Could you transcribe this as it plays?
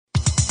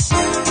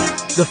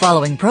The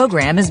following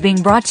program is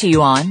being brought to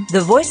you on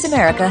the Voice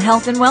America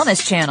Health and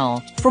Wellness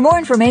channel. For more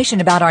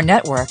information about our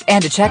network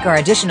and to check our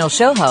additional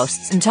show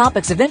hosts and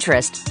topics of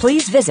interest,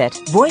 please visit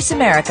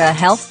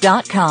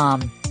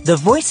voiceamericahealth.com. The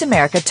Voice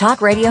America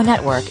Talk Radio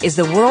Network is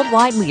the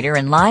worldwide leader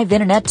in live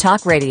Internet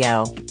talk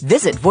radio.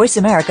 Visit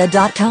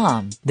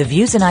voiceamerica.com. The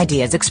views and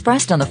ideas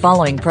expressed on the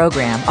following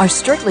program are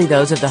strictly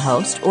those of the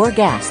host or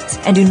guests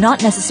and do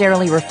not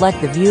necessarily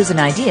reflect the views and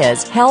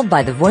ideas held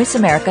by the Voice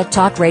America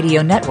Talk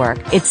Radio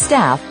Network, its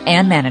staff,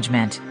 and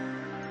management.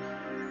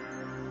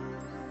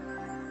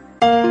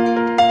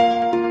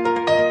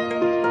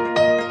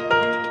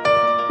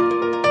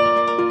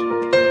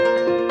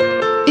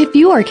 If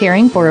you are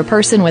caring for a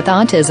person with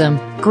autism,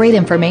 great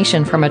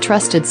information from a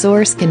trusted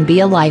source can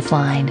be a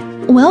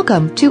lifeline.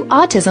 Welcome to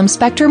Autism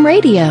Spectrum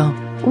Radio.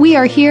 We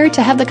are here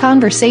to have the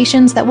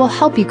conversations that will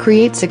help you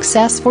create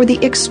success for the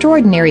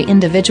extraordinary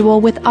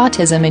individual with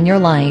autism in your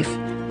life.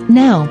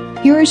 Now,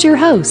 here is your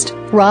host,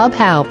 Rob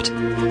Haupt.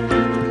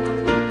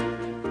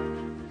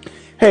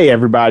 Hey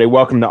everybody,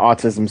 welcome to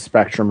Autism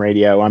Spectrum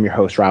Radio. I'm your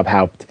host, Rob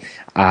Haupt.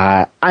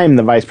 I am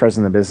the Vice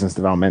President of Business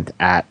Development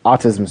at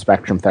Autism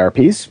Spectrum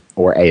Therapies,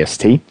 or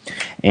AST,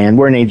 and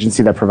we're an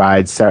agency that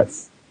provides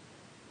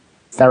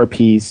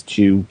therapies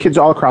to kids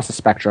all across the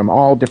spectrum,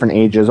 all different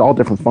ages, all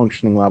different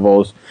functioning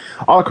levels,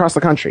 all across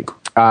the country.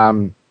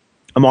 I'm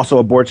also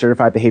a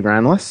board-certified behavior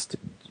analyst,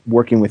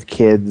 working with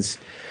kids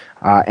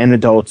and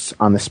adults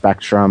on the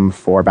spectrum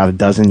for about a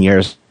dozen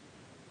years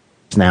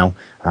now.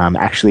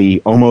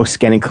 Actually almost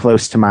getting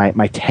close to my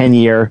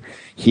 10-year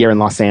here in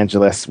Los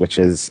Angeles, which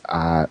is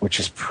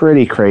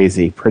pretty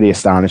crazy, pretty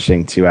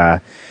astonishing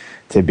to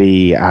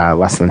be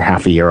less than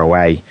half a year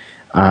away.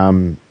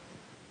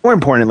 More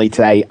importantly,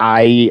 today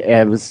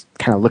I was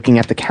kind of looking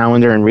at the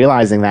calendar and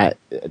realizing that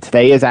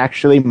today is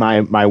actually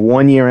my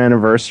 1-year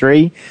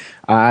anniversary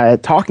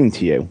talking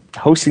to you,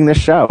 hosting this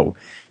show.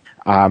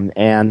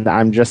 And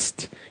I'm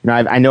just,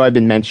 I know I've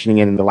been mentioning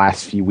it in the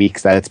last few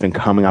weeks that it's been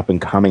coming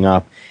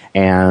up.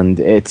 And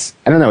it's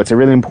a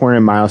really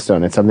important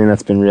milestone. It's something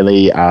that's been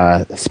really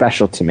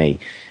special to me.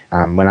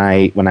 When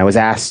I was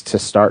asked to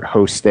start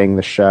hosting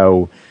the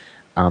show,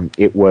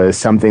 it was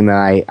something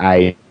that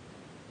I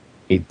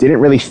didn't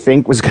really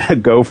think was going to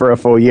go for a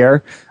full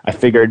year. I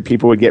figured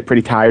people would get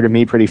pretty tired of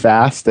me pretty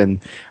fast, and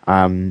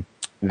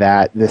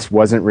that this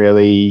wasn't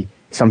really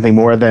something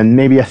more than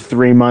maybe a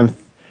 3-month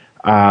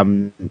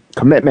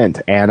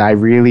commitment. And I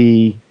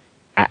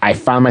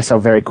found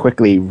myself very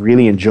quickly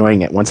really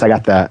enjoying it. Once I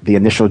got the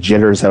initial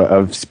jitters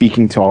of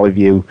speaking to all of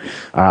you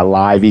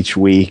live each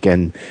week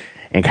and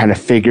kind of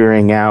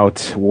figuring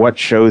out what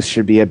shows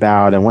should be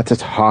about and what to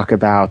talk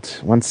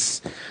about.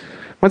 Once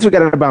we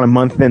got about a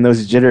month in,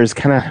 those jitters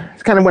kind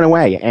of went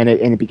away, and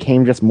it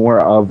became just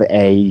more of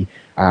a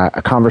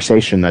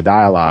conversation, a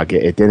dialogue.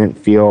 It didn't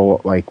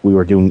feel like we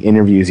were doing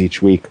interviews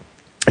each week.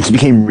 It just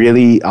became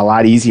really a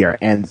lot easier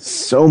and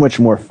so much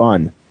more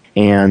fun.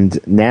 And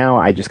now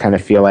I just kind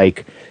of feel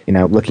like,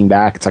 looking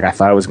back, it's like I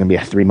thought it was going to be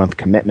a 3-month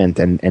commitment,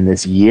 and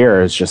this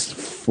year has just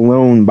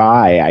flown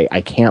by.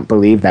 I can't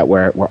believe that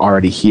we're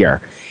already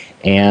here.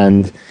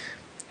 And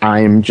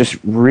I'm just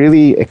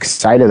really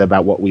excited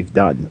about what we've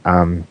done.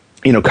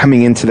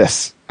 Coming into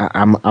this,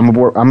 I'm a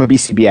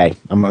BCBA.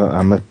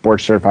 I'm a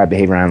board-certified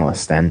behavior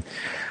analyst. And,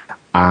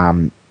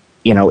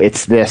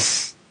 it's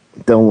this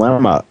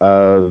dilemma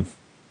of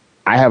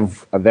I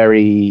have a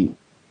very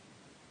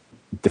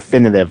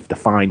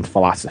defined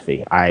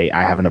philosophy. I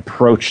have an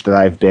approach that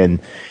I've been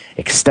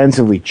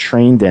extensively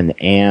trained in,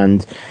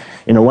 and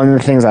one of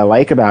the things I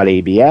like about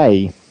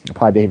ABA,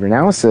 Applied Behavior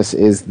Analysis,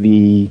 is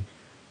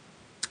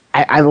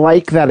I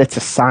like that it's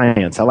a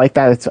science. I like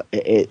that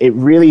it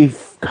really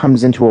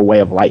comes into a way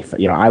of life.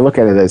 I look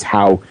at it as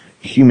how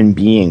human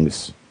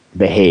beings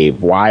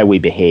behave, why we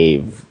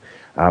behave,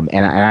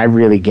 and I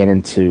really get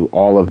into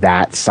all of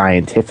that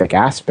scientific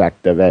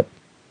aspect of it.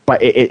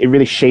 But it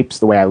really shapes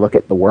the way I look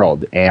at the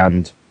world.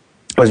 And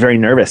I was very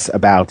nervous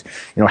about,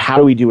 how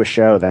do we do a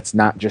show that's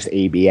not just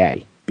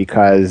ABA?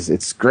 Because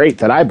it's great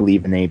that I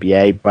believe in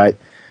ABA, but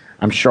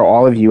I'm sure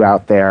all of you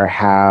out there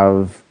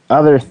have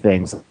other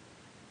things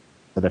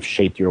that have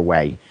shaped your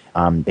way.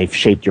 They've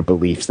shaped your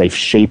beliefs. They've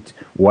shaped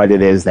what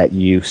it is that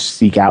you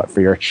seek out for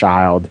your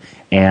child.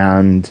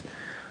 And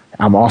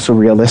I'm also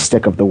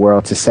realistic of the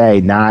world to say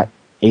ABA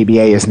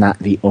is not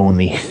the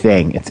only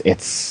thing.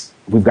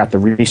 We've got the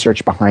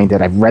research behind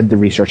it. I've read the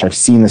research. I've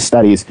seen the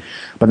studies.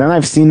 But then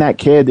I've seen that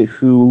kid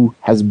who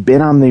has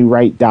been on the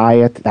right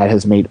diet that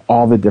has made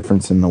all the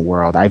difference in the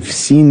world. I've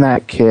seen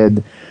that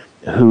kid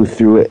who,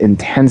 through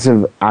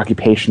intensive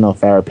occupational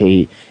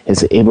therapy,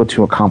 is able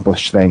to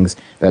accomplish things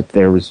that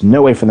there was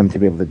no way for them to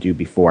be able to do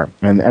before.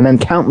 And then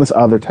countless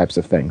other types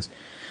of things.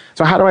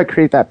 So how do I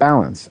create that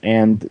balance?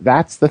 And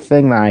that's the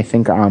thing that I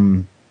think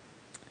I'm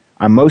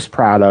most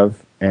proud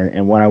of,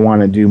 and what I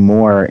want to do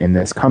more in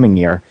this coming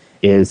year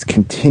is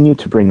continue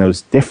to bring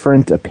those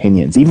different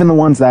opinions, even the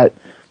ones that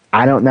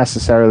I don't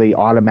necessarily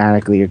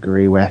automatically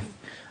agree with,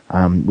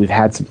 We've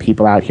had some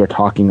people out here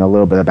talking a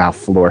little bit about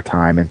floor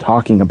time and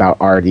talking about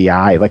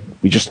RDI, like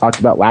we just talked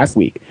about last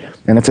week.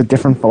 And it's a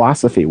different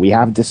philosophy. We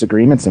have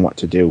disagreements in what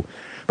to do.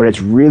 But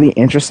it's really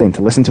interesting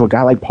to listen to a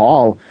guy like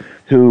Paul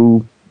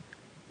who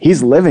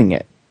he's living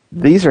it.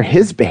 These are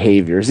his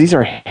behaviors. These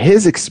are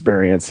his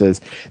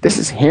experiences. This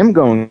is him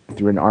going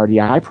through an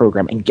RDI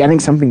program and getting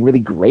something really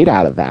great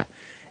out of that.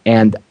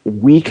 And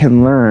we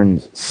can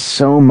learn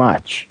so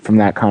much from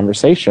that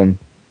conversation.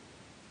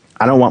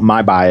 I don't want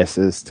my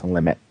biases to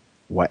limit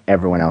what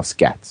everyone else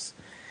gets.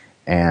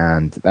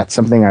 And that's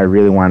something I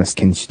really want to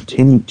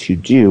continue to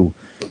do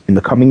in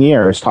the coming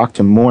years, talk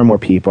to more and more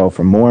people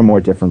from more and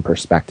more different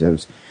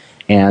perspectives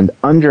and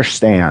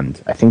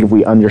understand. I think if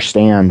we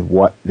understand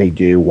what they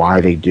do,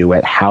 why they do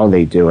it, how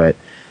they do it,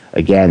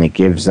 again, it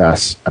gives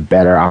us a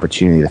better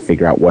opportunity to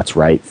figure out what's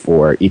right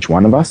for each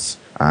one of us.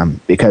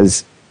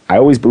 Because I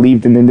always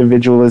believed in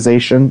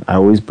individualization. I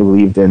always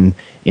believed in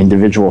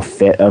individual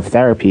fit of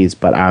therapies,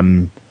 but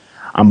I'm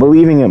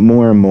believing it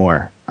more and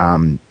more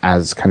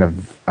as kind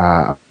of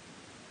a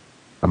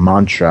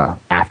mantra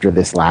after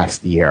this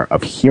last year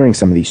of hearing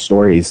some of these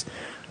stories,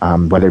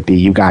 whether it be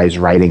you guys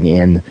writing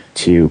in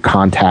to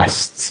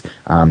contests,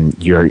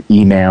 your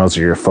emails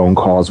or your phone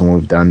calls when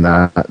we've done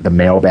the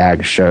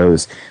mailbag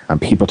shows,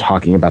 people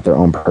talking about their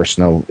own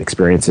personal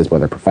experiences,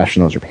 whether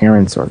professionals or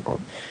parents or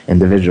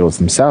individuals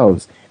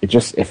themselves.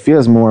 It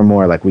feels more and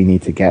more like we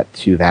need to get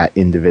to that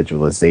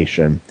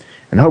individualization.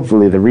 And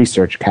hopefully the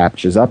research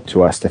catches up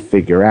to us to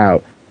figure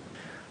out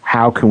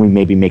how can we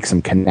maybe make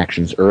some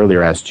connections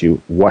earlier as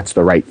to what's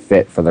the right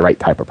fit for the right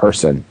type of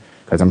person.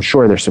 Because I'm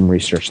sure there's some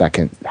research that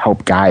can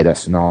help guide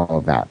us in all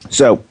of that.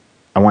 So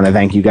I want to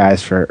thank you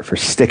guys for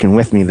sticking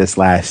with me this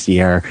last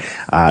year,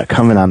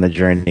 coming on the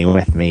journey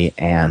with me,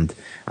 and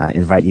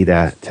invite you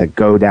to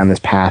go down this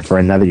path for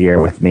another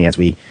year with me as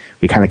we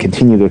kind of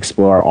continue to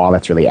explore all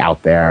that's really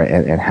out there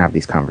and have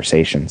these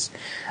conversations.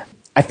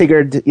 I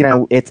figured,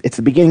 it's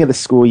the beginning of the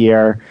school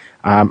year.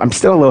 I'm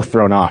still a little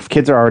thrown off.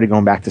 Kids are already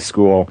going back to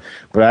school.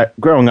 But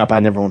growing up, I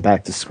never went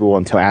back to school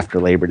until after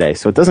Labor Day.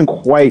 So it doesn't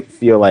quite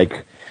feel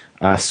like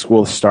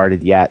school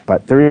started yet.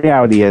 But the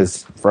reality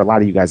is, for a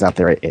lot of you guys out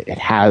there, it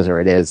has or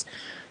it is.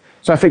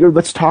 So I figured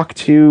let's talk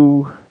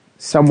to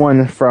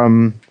someone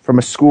from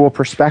a school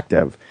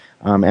perspective.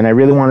 And I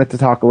really wanted to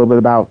talk a little bit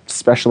about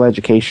special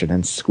education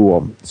and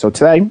school. So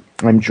today,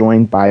 I'm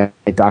joined by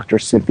Dr.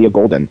 Cynthia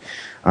Golden.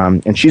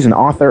 And she's an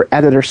author,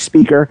 editor,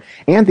 speaker,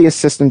 and the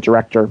assistant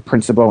director,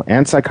 principal,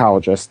 and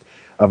psychologist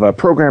of a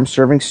program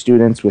serving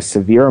students with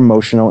severe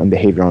emotional and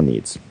behavioral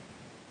needs.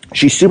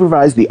 She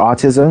supervised the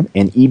autism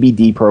and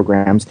EBD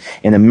programs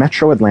in the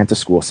Metro Atlanta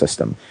school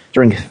system.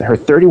 During her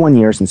 31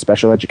 years in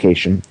special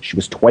education, she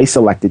was twice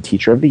elected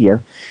Teacher of the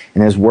Year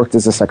and has worked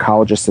as a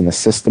psychologist in the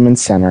system and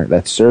center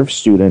that serves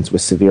students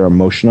with severe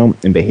emotional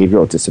and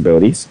behavioral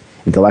disabilities,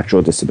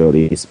 intellectual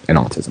disabilities, and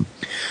autism.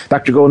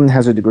 Dr. Golden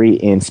has a degree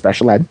in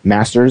special ed,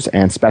 master's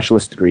and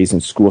specialist degrees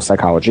in school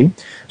psychology,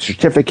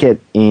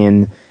 certificate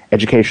in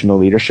educational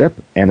leadership,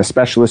 and a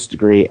specialist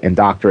degree and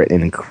doctorate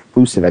in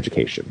inclusive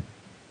education.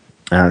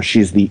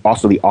 She's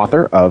also the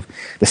author of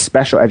the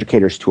Special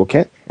Educator's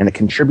Toolkit and a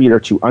contributor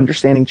to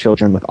Understanding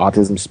Children with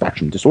Autism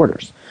Spectrum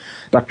Disorders.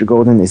 Dr.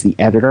 Golden is the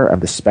editor of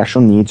the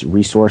Special Needs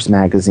Resource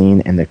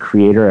Magazine and the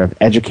creator of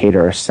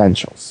Educator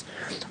Essentials.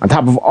 On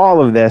top of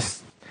all of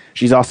this,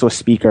 she's also a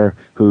speaker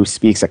who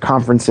speaks at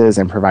conferences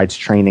and provides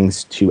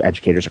trainings to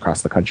educators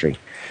across the country.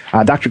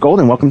 Dr.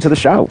 Golden, welcome to the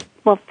show.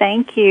 Well,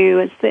 thank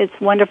you.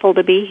 It's wonderful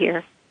to be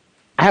here.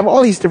 I have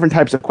all these different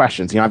types of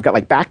questions. I've got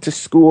like back to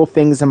school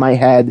things in my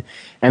head,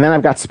 and then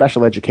I've got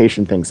special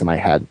education things in my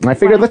head. And I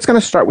figured let's going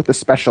to start with the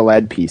special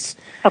ed piece.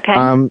 Okay.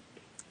 When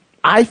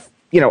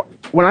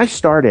I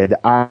started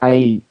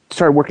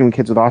working with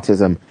kids with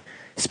autism.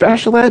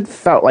 Special ed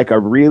felt like a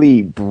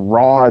really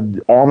broad,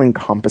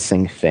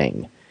 all-encompassing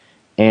thing.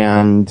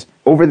 And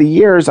over the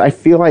years, I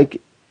feel like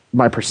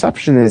my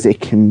perception is it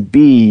can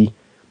be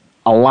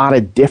a lot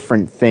of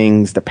different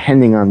things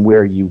depending on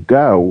where you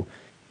go.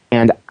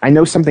 And I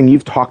know something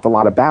you've talked a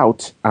lot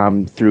about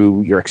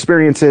through your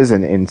experiences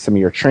and in some of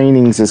your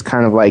trainings is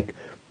kind of like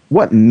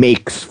what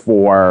makes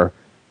for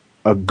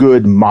a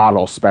good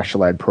model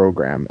special ed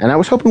program. And I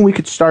was hoping we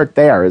could start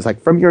there. Is like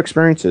from your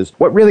experiences,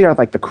 what really are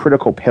like the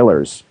critical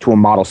pillars to a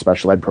model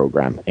special ed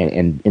program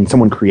and in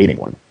someone creating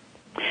one?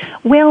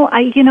 Well,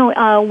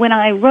 when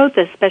I wrote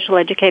the Special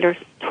Educator's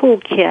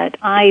Toolkit,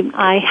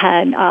 I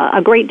had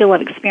a great deal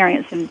of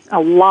experience in a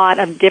lot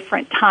of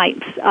different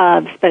types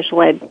of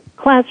special ed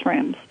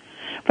classrooms,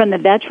 from the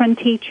veteran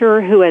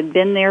teacher who had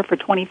been there for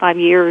 25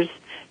 years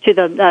to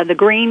the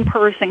green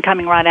person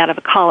coming right out of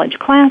a college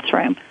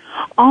classroom.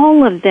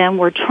 All of them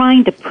were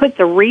trying to put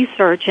the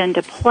research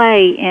into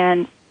play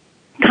in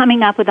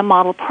coming up with a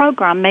model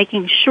program,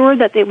 making sure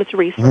that it was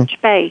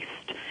research-based,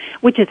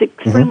 which is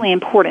extremely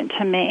important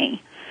to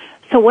me.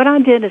 So what I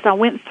did is I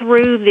went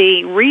through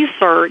the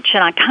research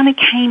and I kind of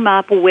came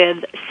up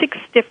with 6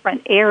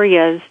 different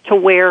areas to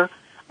where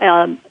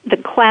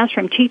the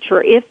classroom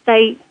teacher, if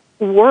they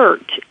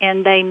worked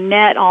and they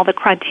met all the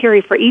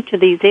criteria for each of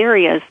these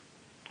areas,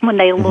 when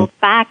they look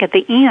back at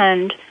the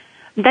end,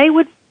 they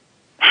would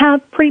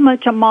have pretty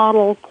much a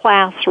model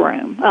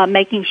classroom,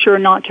 making sure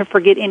not to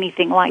forget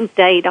anything like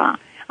data.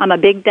 I'm a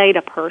big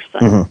data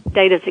person.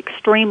 Data is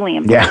extremely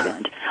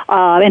important,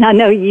 and I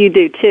know you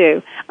do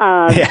too.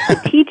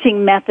 The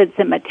teaching methods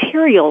and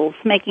materials,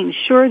 making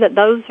sure that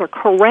those are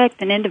correct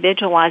and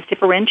individualized,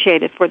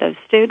 differentiated for those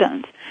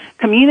students.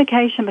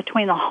 Communication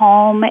between the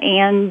home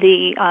and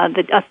the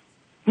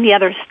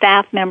other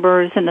staff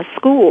members in the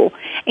school,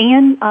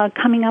 and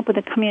coming up with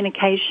a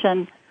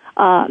communication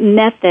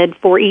method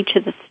for each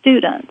of the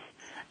students.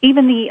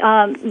 Even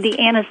the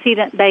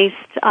antecedent-based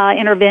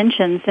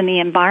interventions in the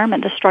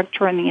environment, the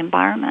structure in the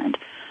environment.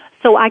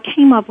 So I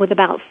came up with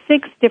about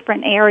 6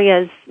 different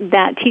areas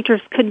that teachers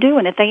could do,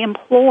 and if they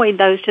employed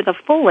those to the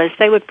fullest,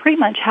 they would pretty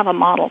much have a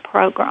model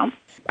program.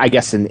 I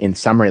guess in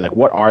summary, like,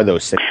 what are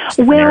those 6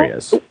 different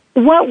areas?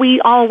 What we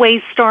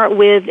always start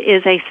with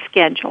is a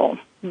schedule.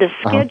 The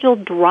schedule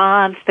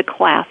drives the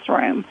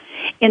classroom.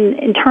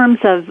 In terms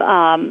of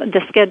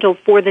the schedule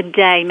for the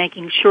day,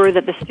 making sure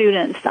that the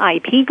students'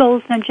 IEP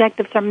goals and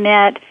objectives are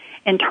met,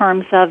 in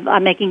terms of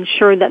making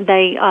sure that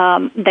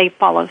they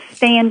follow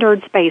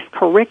standards-based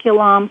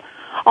curriculum,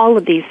 all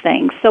of these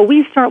things. So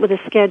we start with a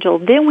schedule.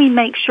 Then we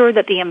make sure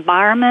that the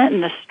environment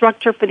and the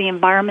structure for the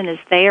environment is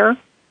there.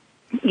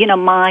 You know,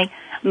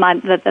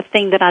 the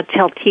thing that I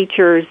tell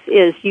teachers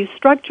is you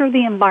structure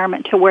the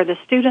environment to where the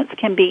students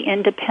can be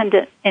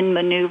independent in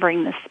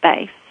maneuvering the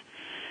space.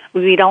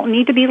 We don't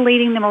need to be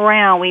leading them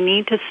around. We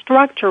need to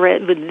structure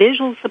it with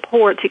visual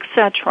supports,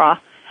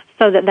 etc.,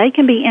 so that they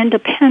can be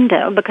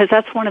independent, because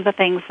that's one of the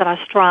things that I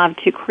strive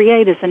to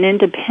create is an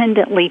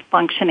independently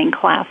functioning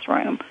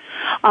classroom.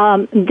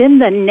 Then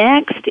the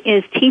next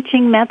is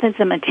teaching methods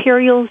and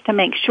materials to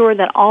make sure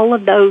that all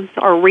of those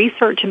are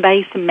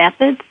research-based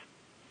methods,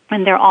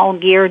 and they're all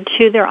geared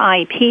to their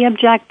IEP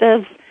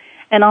objectives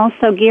and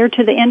also geared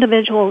to the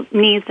individual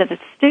needs of the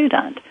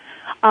student.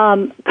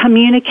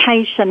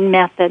 Communication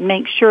method,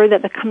 make sure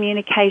that the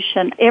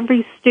communication,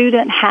 every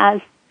student has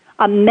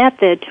a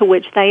method to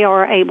which they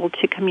are able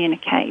to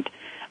communicate,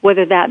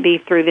 whether that be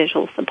through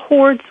visual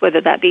supports, whether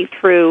that be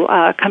through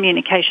a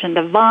communication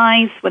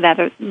device,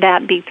 whether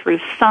that be through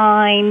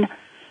sign,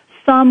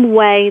 some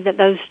way that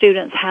those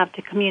students have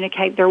to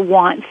communicate their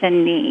wants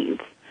and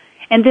needs.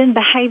 And then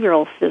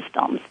behavioral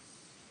systems.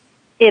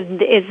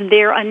 Is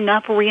there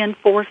enough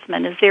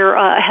reinforcement?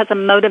 Has a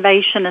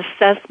motivation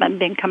assessment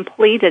been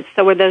completed?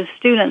 So are those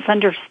students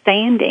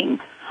understanding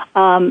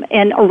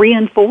and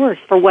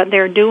reinforced for what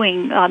they're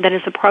doing that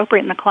is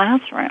appropriate in the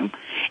classroom?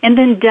 And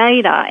then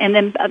data, and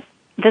then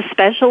the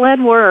special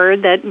ed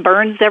word that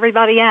burns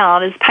everybody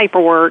out is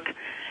paperwork.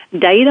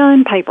 Data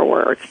and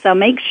paperwork. So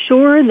make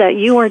sure that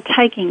you are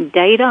taking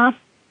data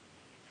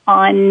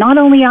on not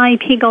only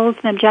IEP goals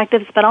and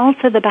objectives, but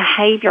also the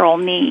behavioral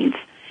needs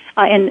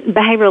and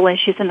behavioral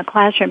issues in the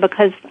classroom,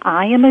 because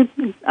I am a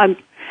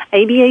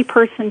ABA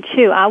person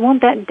too. I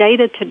want that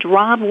data to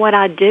drive what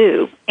I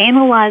do.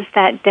 Analyze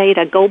that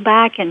data. Go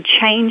back and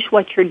change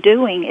what you're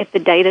doing if the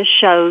data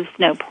shows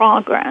no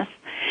progress.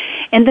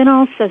 And then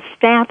also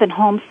staff and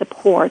home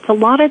supports. A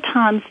lot of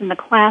times in the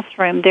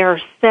classroom there are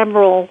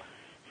several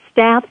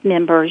staff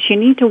members. You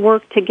need to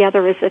work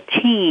together as a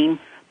team,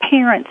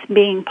 parents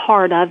being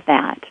part of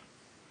that.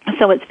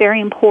 So it's very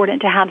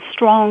important to have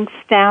strong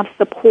staff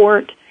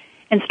support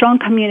and strong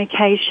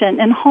communication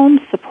and home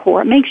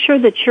support. Make sure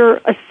that you're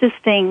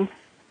assisting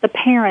the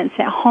parents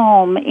at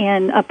home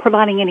in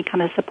providing any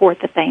kind of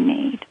support that they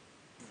need.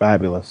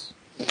 Fabulous.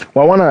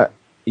 Well,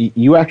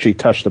 you actually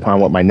touched upon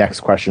what my next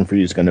question for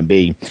you is going to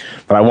be,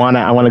 but I want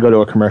to go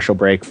to a commercial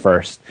break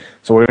first.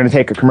 So we're going to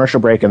take a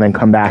commercial break and then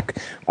come back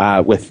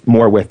with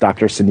more with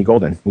Dr. Cynthia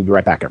Golden. We'll be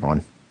right back,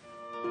 everyone.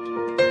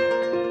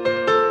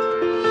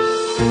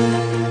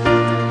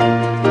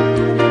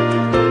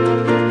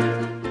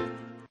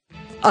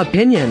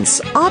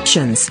 Opinions,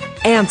 options,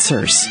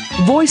 answers.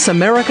 Voice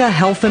America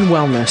Health and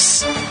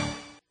Wellness.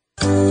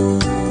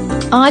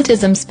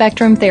 Autism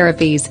Spectrum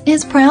Therapies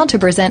is proud to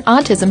present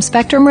Autism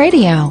Spectrum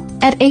Radio.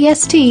 At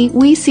AST,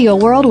 we see a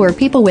world where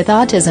people with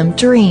autism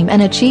dream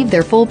and achieve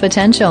their full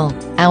potential.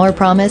 Our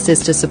promise is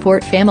to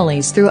support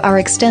families through our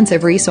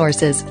extensive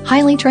resources,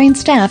 highly trained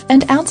staff,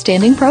 and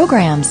outstanding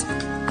programs.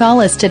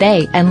 Call us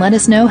today and let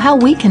us know how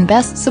we can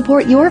best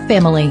support your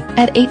family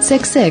at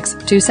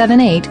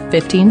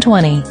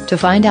 866-278-1520. To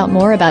find out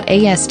more about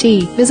AST,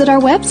 visit our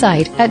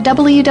website at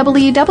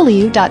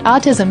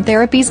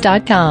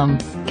www.autismtherapies.com.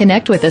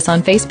 Connect with us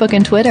on Facebook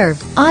and Twitter.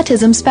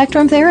 Autism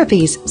Spectrum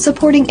Therapies,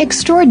 supporting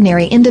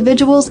extraordinary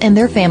individuals and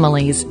their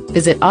families.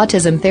 Visit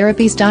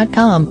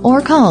autismtherapies.com or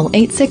call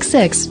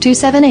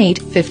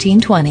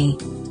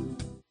 866-278-1520.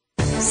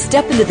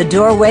 Step into the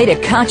doorway to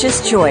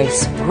conscious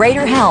choice,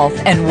 greater health,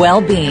 and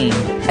well-being.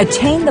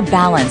 Attain the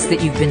balance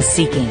that you've been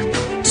seeking.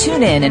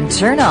 Tune in and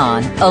turn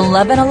on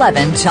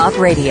 1111 Talk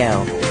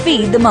Radio.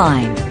 Feed the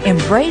mind.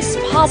 Embrace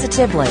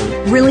positively.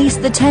 Release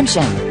the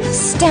tension.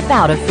 Step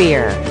out of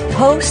fear.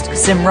 Host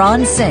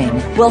Simran Singh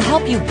will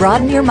help you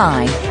broaden your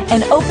mind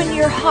and open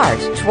your heart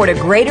toward a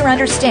greater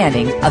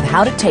understanding of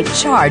how to take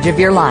charge of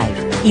your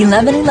life.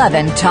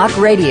 1111 Talk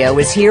Radio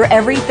is here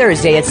every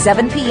Thursday at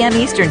 7 p.m.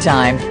 Eastern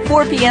Time,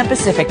 4 p.m.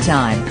 Pacific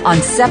Time on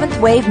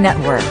 7th Wave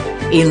Network.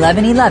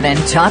 1111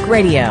 Talk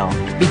Radio,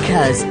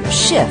 because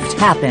shift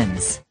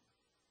happens.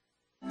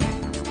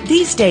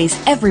 These days,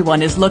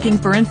 everyone is looking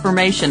for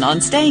information on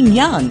staying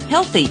young,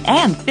 healthy,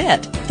 and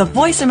fit. The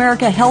Voice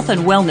America Health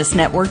and Wellness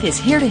Network is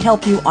here to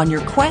help you on your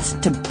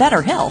quest to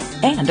better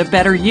health and a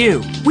better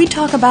you. We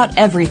talk about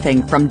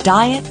everything from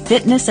diet,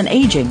 fitness, and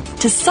aging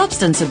to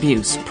substance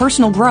abuse,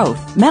 personal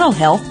growth, mental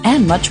health,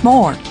 and much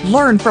more.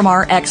 Learn from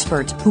our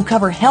experts who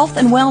cover health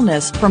and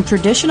wellness from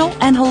traditional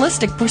and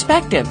holistic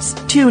perspectives.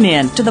 Tune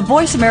in to the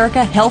Voice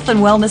America Health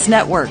and Wellness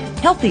Network.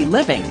 Healthy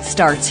living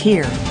starts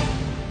here.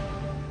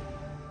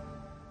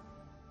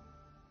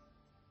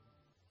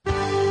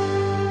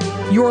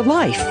 Your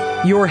life,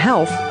 your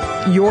health,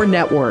 your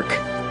network.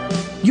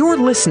 You're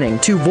listening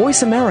to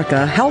Voice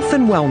America Health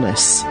and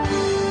Wellness.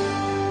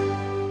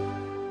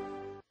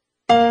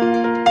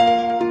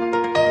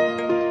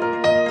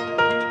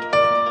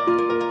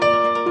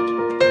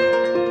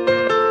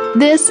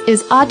 This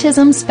is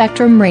Autism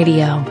Spectrum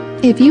Radio.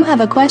 If you have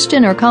a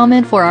question or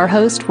comment for our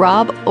host,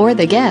 Rob, or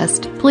the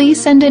guest,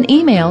 please send an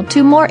email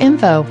to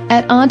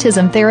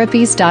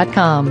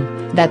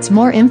moreinfo@autismtherapies.com. That's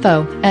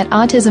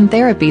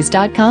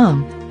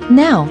moreinfo@autismtherapies.com.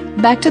 Now,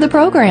 back to the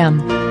program.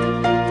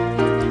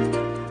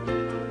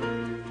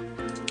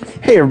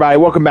 Hey, everybody.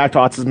 Welcome back to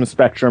Autism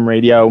Spectrum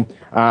Radio.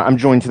 I'm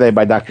joined today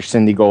by Dr.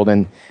 Cynthia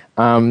Golden.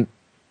 As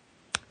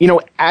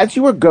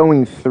you were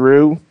going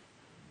through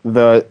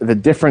the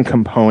different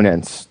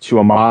components to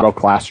a model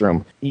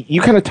classroom,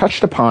 you kind of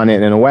touched upon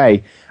it in a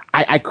way.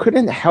 I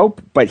couldn't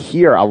help but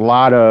hear a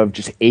lot of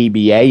just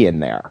ABA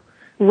in there.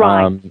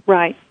 Right,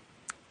 right.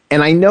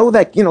 And I know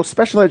that,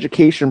 special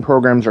education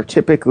programs are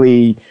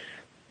typically...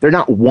 they're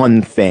not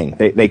one thing.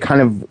 They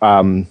kind of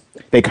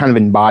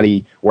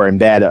embody or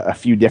embed a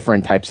few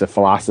different types of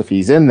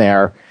philosophies in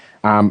there.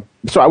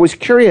 So I was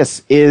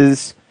curious: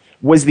 is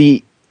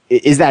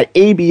that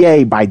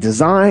ABA by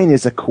design?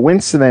 Is a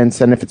coincidence?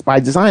 And if it's by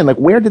design,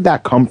 where did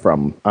that come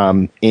from?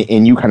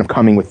 In you kind of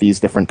coming with these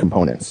different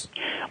components.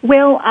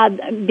 Well,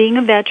 being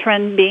a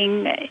veteran,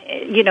 being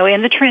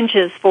in the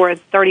trenches for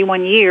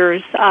 31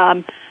 years,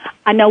 I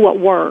know what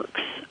works.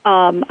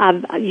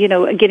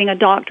 Getting a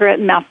doctorate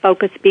and my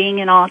focus being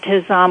in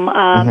autism,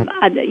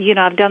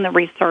 I've done the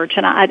research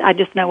and I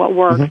just know what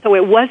works. Mm-hmm. So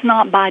it was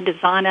not by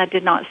design. I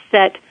did not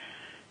set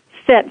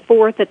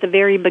forth at the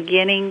very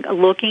beginning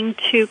looking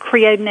to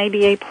create an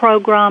ABA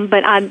program,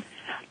 but I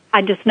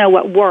just know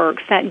what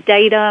works. That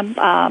data,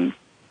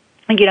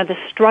 the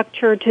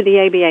structure to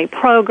the ABA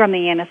program,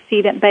 the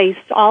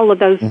antecedent-based, all of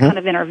those kind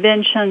of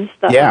interventions,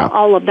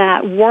 all of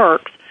that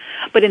works.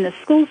 But in the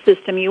school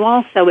system, it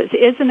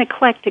is an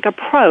eclectic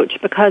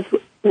approach, because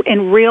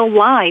in real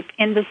life,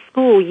 in the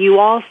school, you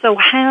also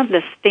have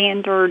the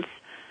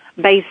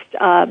standards-based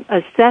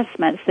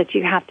assessments that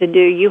you have to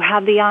do. You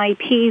have the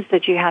IEPs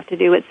that you have to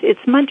do.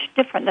 It's much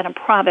different than a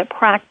private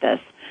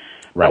practice.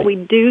 Right. But we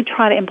do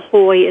try to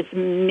employ as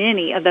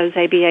many of those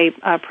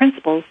ABA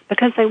principles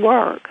because they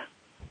work.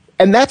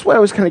 And that's what I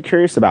was kind of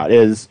curious about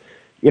is,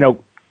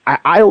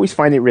 I always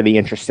find it really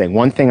interesting.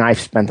 One thing I've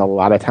spent a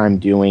lot of time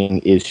doing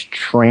is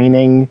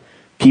training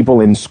people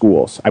in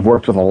schools. I've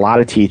worked with a lot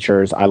of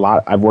teachers.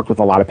 I've worked with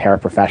a lot of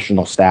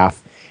paraprofessional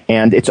staff,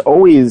 and it's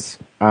always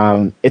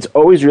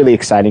really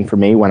exciting for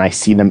me when I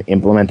see them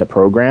implement a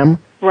program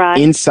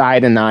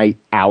inside and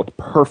out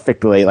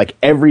perfectly, like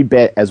every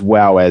bit as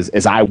well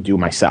as I do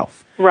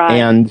myself. Right.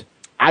 And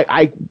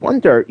I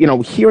wonder,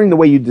 hearing the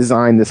way you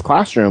design this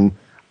classroom,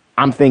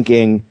 I'm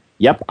thinking,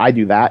 yep, I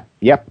do that.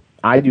 Yep,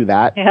 I do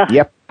that. Yeah.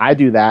 Yep, I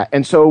do that.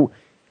 And so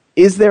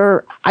is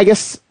there, I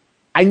guess,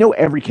 I know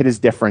every kid is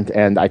different,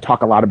 and I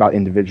talk a lot about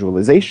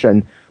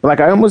individualization,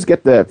 but I almost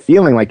get the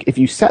feeling if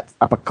you set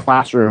up a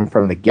classroom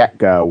from the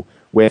get-go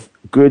with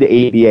good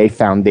ABA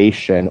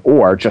foundation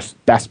or just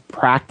best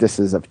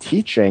practices of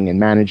teaching and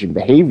managing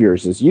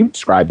behaviors as you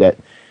described it,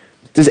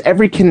 does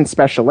every kid in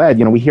special ed,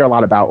 we hear a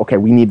lot about, okay,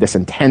 we need this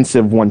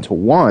intensive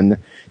one-to-one.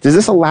 Does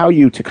this allow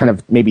you to kind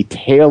of maybe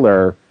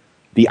tailor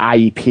the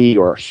IEP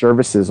or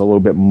services a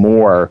little bit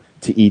more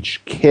to each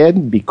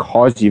kid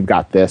because you've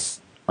got this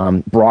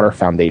broader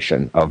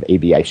foundation of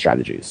ABA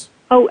strategies?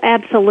 Oh,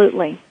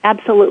 absolutely.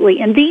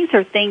 Absolutely. And these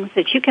are things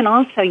that you can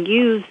also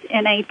use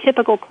in a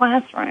typical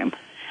classroom.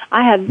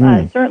 I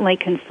have certainly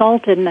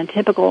consulted in a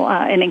typical,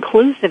 an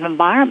inclusive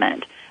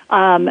environment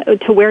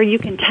to where you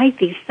can take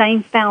these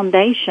same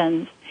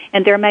foundations,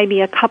 and there may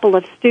be a couple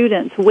of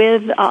students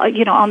with,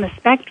 on the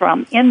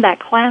spectrum in that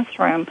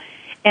classroom,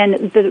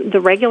 and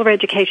the regular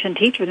education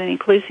teachers in an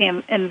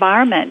inclusive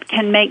environment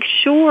can make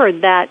sure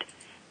that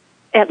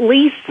at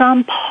least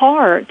some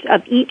part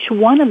of each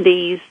one of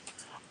these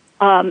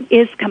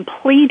is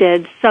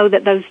completed so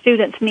that those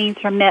students'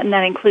 needs are met in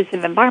that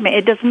inclusive environment.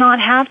 It does not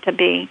have to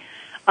be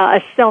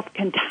a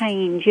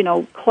self-contained,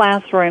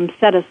 classroom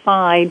set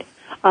aside,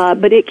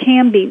 but it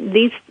can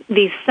be,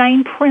 these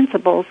same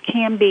principles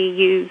can be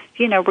used,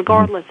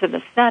 regardless of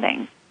the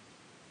setting.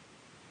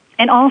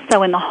 And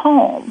also in the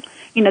home.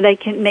 They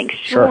can make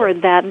sure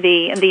that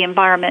the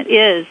environment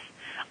is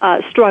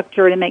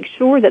structured and make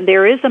sure that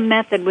there is a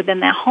method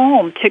within that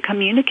home to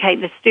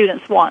communicate the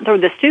student's wants, or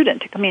the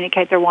student to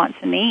communicate their wants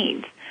and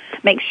needs.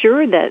 Make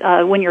sure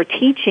that when you're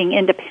teaching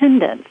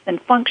independence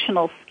and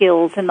functional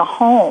skills in the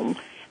home,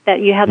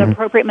 that you have the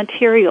appropriate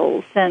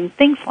materials and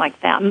things like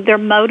that. They're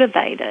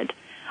motivated.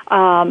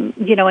 And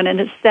an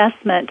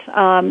assessment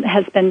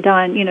has been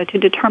done, to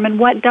determine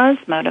what does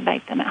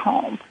motivate them at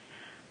home.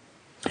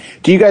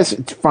 Do you guys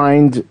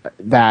find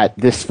that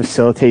this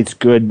facilitates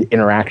good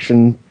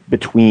interaction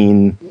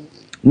between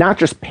not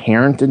just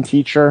parent and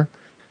teacher,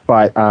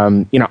 but,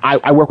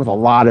 I work with a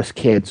lot of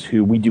kids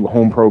who we do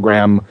home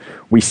program,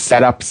 we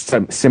set up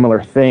some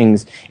similar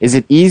things. Is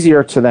it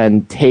easier to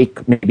then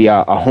take maybe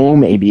a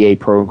home ABA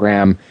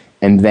program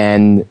and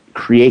then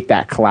create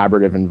that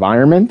collaborative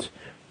environment?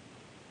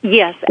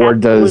 Yes, or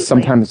absolutely. Does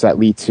sometimes that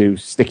lead to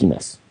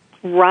stickiness?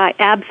 Right,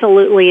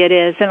 absolutely it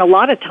is. And a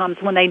lot of times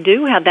when they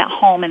do have that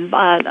home and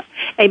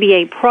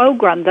ABA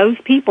program, those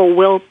people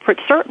will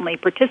certainly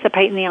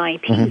participate in the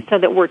IEP so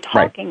that we're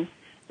talking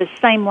the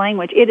same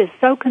language. It is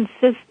so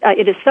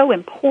it is so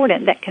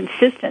important that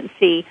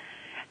consistency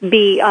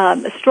be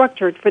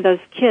structured for those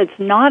kids,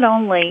 not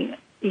only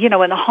in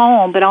the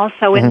home, but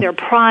also in their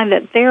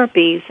private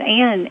therapies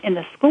and in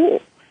the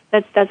school.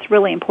 That's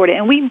really important.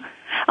 And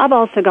I've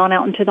also gone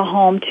out into the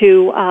home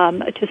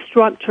to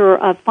structure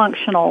a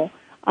functional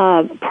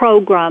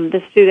program.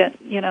 The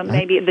student,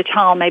 maybe the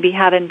child may be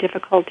having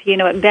difficulty,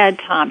 at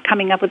bedtime,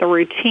 coming up with a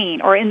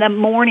routine, or in the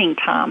morning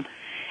time.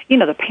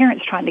 The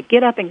parents trying to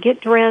get up and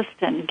get dressed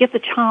and get the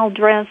child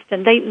dressed,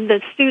 and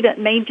the student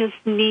may just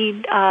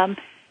need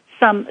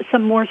some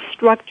more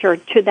structure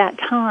to that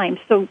time,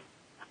 so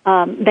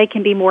they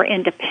can be more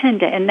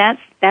independent. And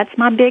that's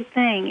my big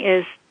thing,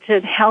 is to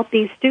help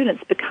these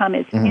students become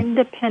as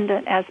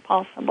independent as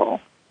possible.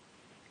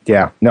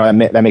 Yeah, no,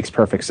 that makes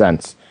perfect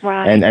sense.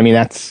 Right. And I mean,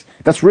 that's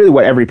really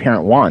what every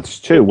parent wants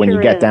too. When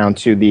you get down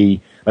to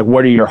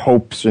what are your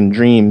hopes and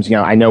dreams?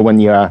 I know when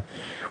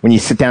you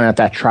sit down at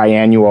that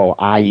triannual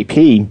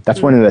IEP,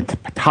 that's one of the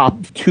top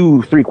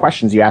 2-3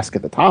 questions you ask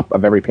at the top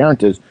of every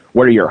parent is,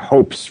 what are your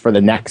hopes for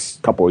the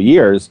next couple of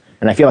years?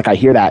 And I feel like I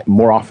hear that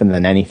more often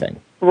than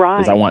anything. Right.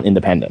 Because I want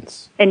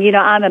independence. And,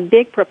 I'm a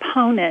big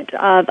proponent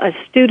of a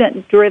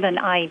student-driven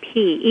IEP.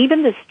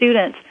 Even the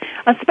students,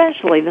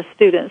 especially the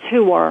students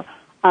who are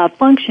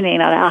functioning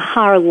at a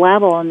higher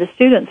level, and the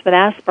students with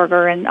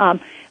Asperger and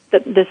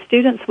the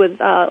students with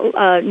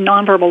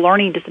nonverbal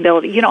learning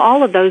disability,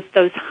 all of those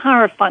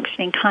higher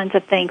functioning kinds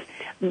of things,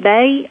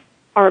 they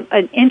are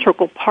an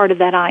integral part of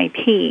that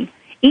IEP.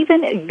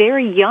 Even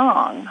very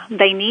young,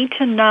 they need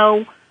to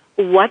know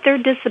what their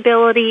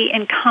disability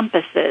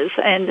encompasses,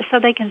 and so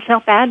they can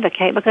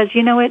self-advocate, because,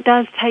 it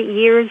does take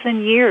years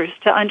and years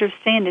to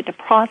understand it, to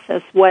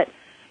process what,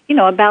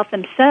 about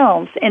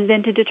themselves, and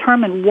then to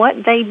determine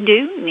what they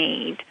do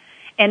need,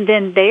 and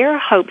then their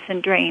hopes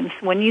and dreams.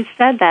 When you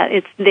said that,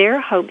 it's their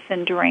hopes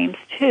and dreams,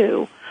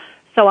 too.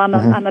 So I'm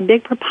a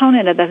big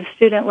proponent of those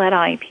student-led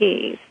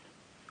IEPs.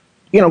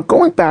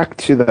 Going back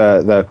to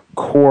the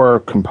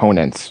core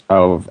components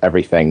of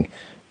everything,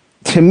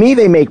 to me,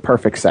 they make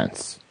perfect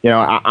sense.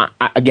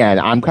 Again,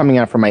 I'm coming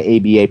out from my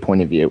ABA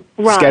point of view.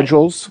 Right.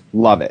 Schedules,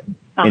 love it.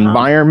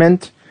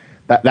 Environment,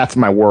 that's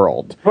my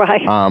world.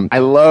 Right. I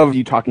love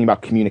you talking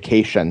about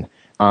communication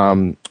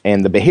and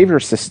the behavior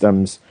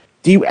systems.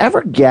 Do you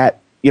ever get,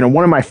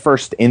 one of my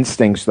first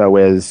instincts, though,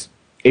 is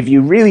if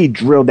you really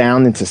drill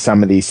down into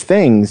some of these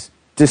things,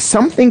 does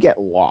something get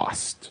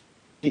lost?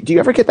 Do you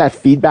ever get that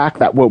feedback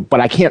that, but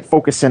I can't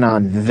focus in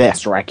on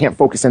this, or I can't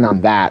focus in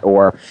on that,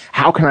 or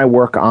how can I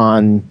work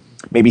on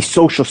maybe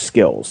social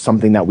skills,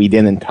 something that we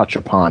didn't touch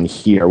upon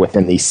here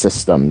within these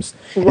systems?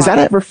 Right. Is that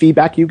ever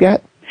feedback you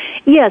get?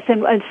 Yes,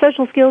 and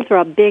social skills are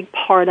a big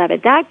part of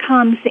it. That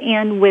comes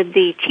in with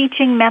the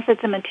teaching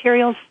methods and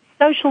materials,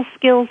 social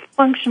skills,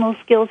 functional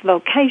skills,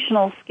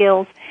 vocational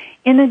skills,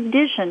 in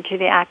addition to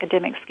the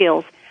academic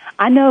skills.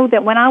 I know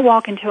that when I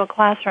walk into a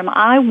classroom,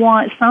 I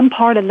want some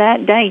part of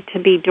that day to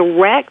be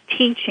direct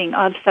teaching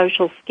of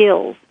social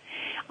skills.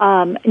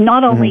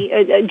 Not only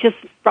just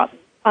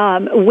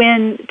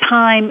when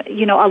time,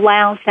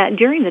 allows that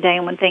during the day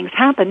and when things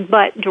happen,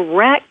 but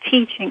direct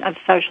teaching of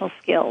social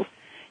skills,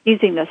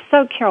 using the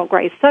Carol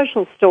Gray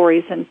social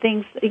stories and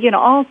things,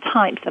 all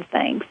types of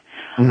things.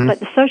 But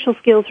the social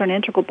skills are an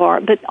integral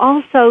part, but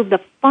also the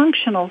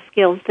functional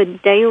skills, the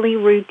daily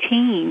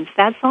routines,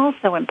 that's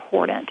also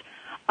important.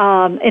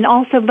 And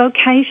also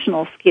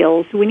vocational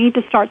skills. We need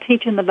to start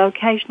teaching the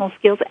vocational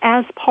skills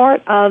as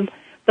part of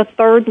the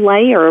third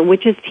layer,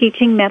 which is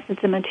teaching methods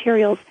and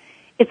materials.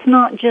 It's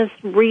not just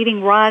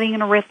reading, writing,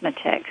 and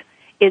arithmetic.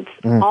 It's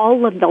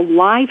all of the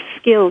life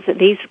skills that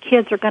these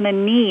kids are going to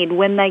need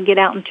when they get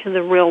out into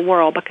the real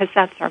world, because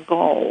that's our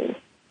goal.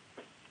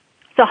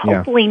 So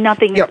hopefully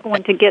nothing is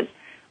going to get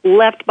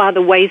left by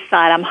the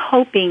wayside. I'm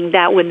hoping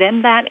that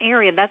within that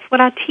area, that's what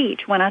I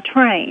teach when I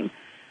train.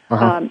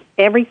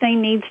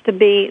 Everything needs to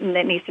be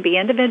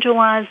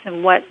individualized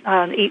and what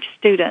each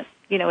student,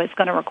 is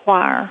going to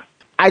require.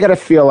 I got to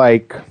feel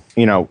like,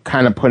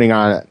 kind of putting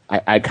on,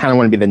 I kind of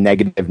want to be the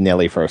negative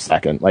Nilly for a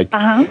second. Like,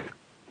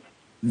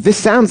 this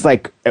sounds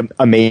like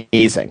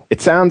amazing.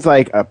 It sounds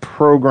like a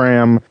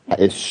program that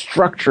is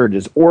structured,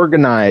 is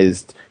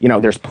organized.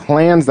 There's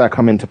plans that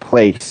come into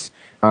place.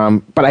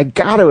 But I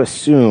got to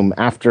assume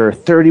after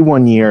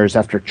 31 years,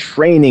 after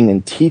training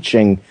and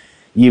teaching,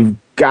 you've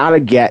got to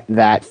get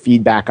that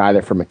feedback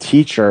either from a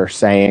teacher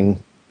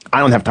saying, I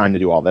don't have time to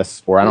do all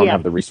this, or I don't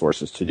have the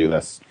resources to do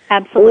this.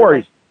 Absolutely.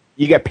 Or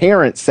you get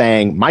parents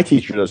saying, my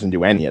teacher doesn't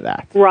do any of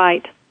that.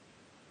 Right.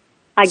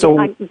 I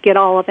get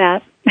all of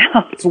that.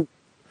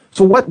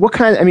 So what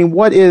kind,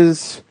 what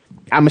is,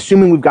 I'm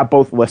assuming we've got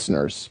both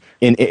listeners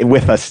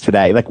with us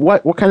today. Like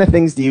what kind of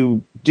things do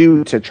you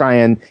do to try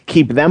and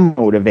keep them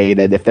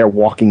motivated if they're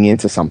walking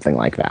into something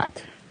like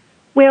that?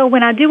 Well,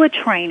 when I do a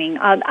training,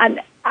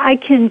 I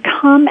can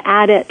come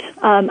at it.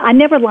 I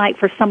never like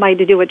for somebody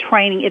to do a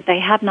training if they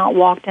have not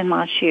walked in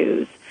my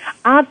shoes.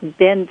 I've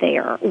been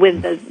there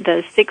with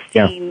the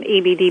 16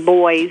 EBD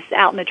boys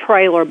out in the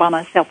trailer by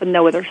myself with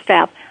no other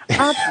staff.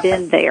 I've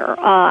been there.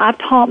 I've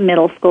taught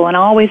middle school, and I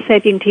always say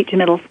if you can teach a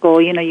middle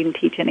school, you can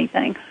teach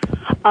anything.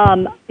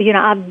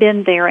 I've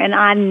been there, and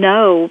I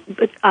know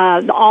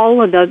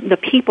all of the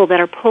people that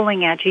are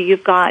pulling at you.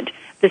 You've got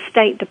the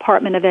State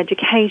Department of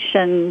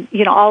Education,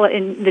 all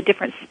in the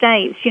different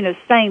states,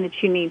 saying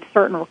that you need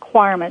certain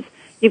requirements.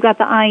 You've got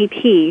the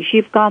IEPs.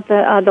 You've got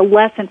the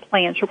lesson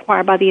plans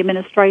required by the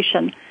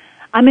administration.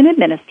 I'm in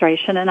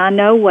administration, and I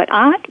know what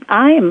I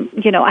am,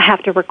 I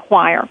have to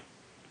require.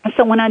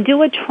 So when I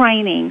do a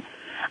training,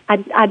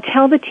 I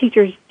tell the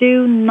teachers,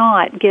 do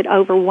not get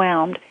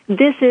overwhelmed.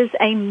 This is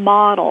a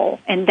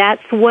model, and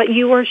that's what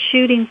you are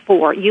shooting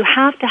for. You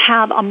have to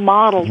have a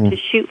model to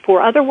shoot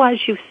for, otherwise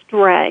you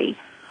stray.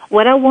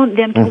 What I want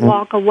them to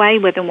walk away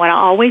with, and what I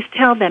always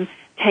tell them,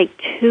 take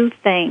two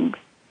things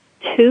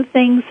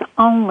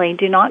only.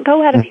 Do not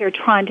go out of here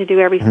trying to do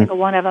every single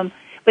one of them.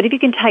 But if you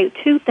can take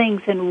two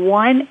things in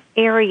one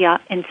area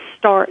and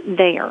start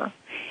there,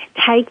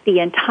 take the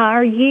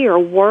entire year,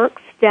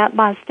 work step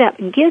by step,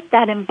 get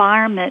that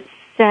environment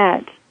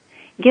set,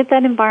 get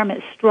that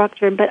environment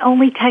structured, but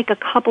only take a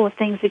couple of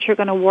things that you're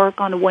going to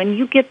work on. When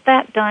you get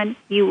that done,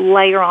 you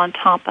layer on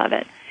top of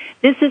it.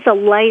 This is a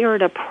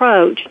layered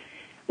approach.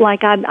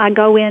 Like I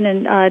go in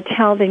and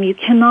tell them, you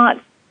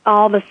cannot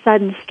all of a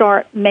sudden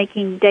start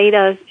making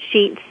data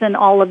sheets and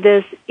all of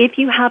this if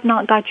you have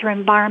not got your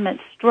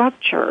environment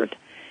structured.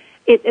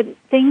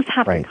 Things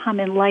have to come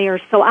in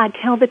layers. So I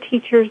tell the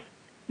teachers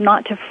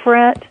not to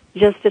fret,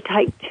 just to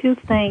take two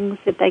things.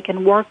 If they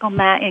can work on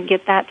that and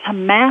get that to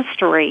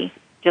mastery,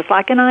 just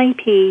like an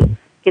IEP,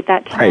 get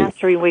that to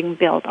mastery, we can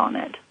build on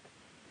it.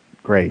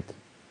 Great.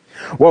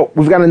 Well,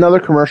 we've got another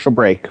commercial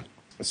break.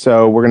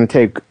 So we're going to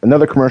take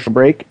another commercial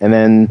break and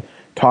then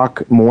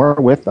talk more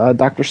with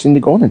Dr.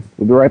 Cynthia Golden.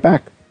 We'll be right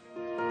back.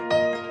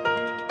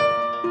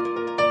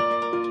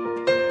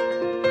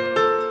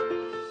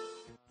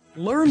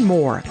 Learn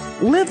more.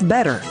 Live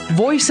better.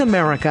 Voice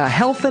America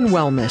Health and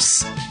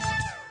Wellness.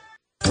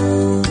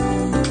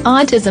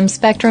 Autism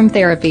Spectrum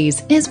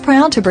Therapies is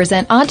proud to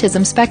present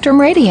Autism Spectrum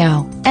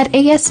Radio. At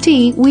AST,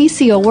 we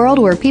see a world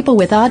where people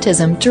with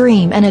autism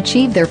dream and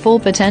achieve their full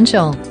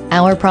potential.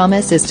 Our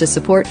promise is to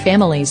support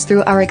families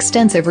through our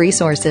extensive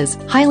resources,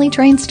 highly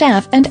trained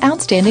staff, and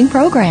outstanding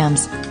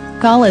programs.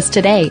 Call us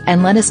today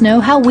and let us know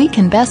how we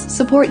can best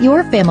support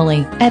your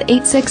family at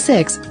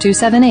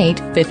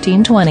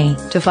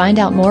 866-278-1520. To find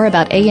out more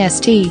about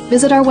AST,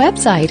 visit our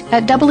website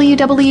at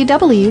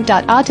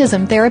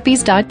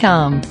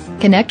www.autismtherapies.com.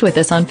 Connect with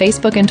us on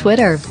Facebook and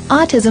Twitter.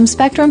 Autism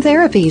Spectrum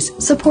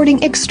Therapies,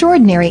 supporting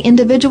extraordinary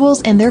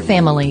individuals and their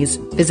families.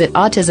 Visit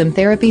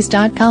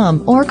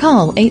autismtherapies.com or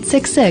call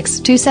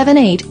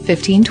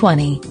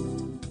 866-278-1520.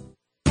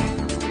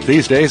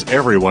 These days,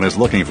 everyone is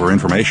looking for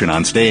information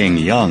on staying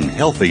young,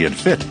 healthy, and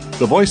fit.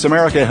 The Voice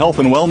America Health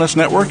and Wellness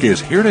Network is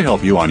here to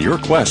help you on your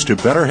quest to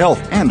better health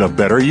and a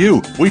better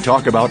you. We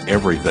talk about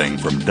everything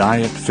from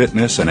diet,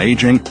 fitness, and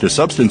aging to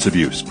substance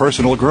abuse,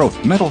 personal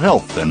growth, mental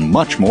health, and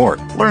much more.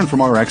 Learn from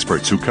our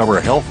experts who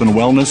cover health and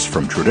wellness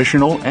from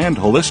traditional and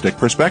holistic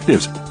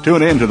perspectives.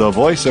 Tune in to the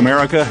Voice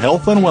America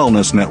Health and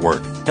Wellness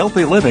Network.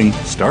 Healthy living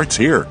starts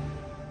here.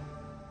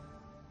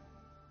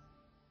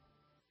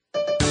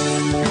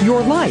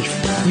 Your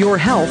life, your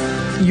health,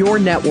 your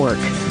network.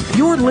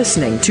 You're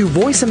listening to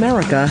Voice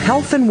America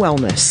Health and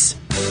Wellness.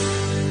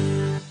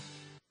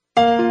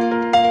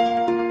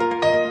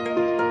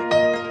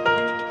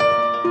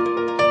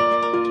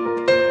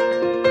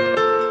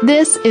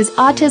 This is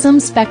Autism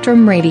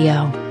Spectrum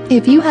Radio.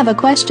 If you have a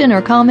question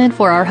or comment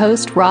for our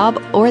host,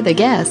 Rob, or the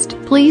guest,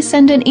 please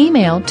send an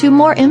email to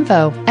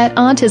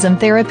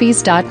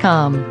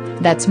moreinfo@autismtherapies.com.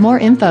 That's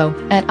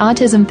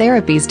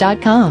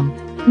moreinfo@autismtherapies.com.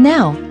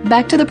 Now,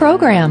 back to the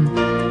program.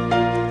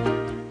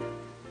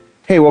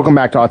 Hey, welcome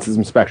back to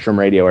Autism Spectrum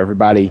Radio,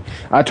 everybody.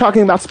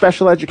 Talking about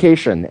special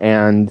education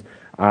and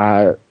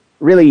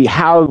really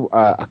how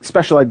a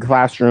special ed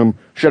classroom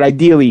should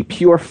ideally,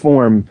 pure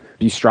form,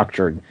 be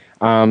structured.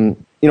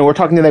 We're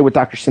talking today with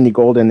Dr. Cynthia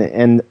Golden,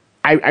 and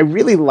I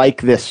really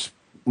like this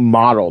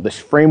model, this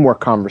framework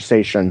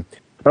conversation.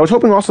 But I was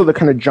hoping also to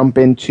kind of jump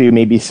into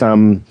maybe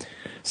some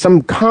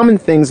common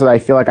things that I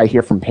feel like I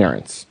hear from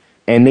parents,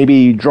 and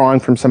maybe drawing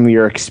from some of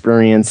your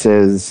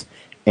experiences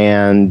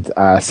and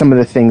some of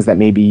the things that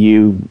maybe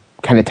you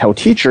kind of tell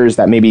teachers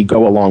that maybe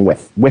go along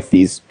with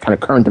these kind of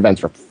current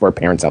events for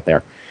parents out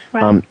there.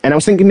 Right. And I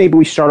was thinking maybe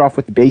we start off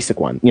with the basic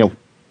one.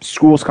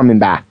 School's coming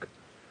back.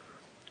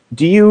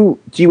 Do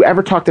you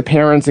ever talk to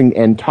parents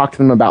and talk to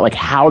them about like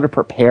how to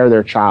prepare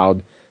their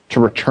child to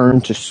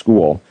return to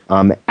school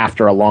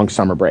after a long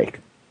summer break?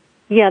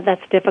 Yeah,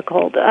 that's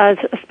difficult,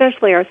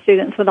 especially our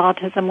students with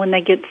autism when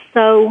they get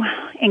so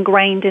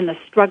ingrained in the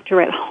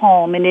structure at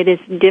home, and it is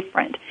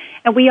different.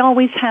 And we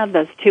always have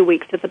those 2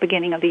 weeks at the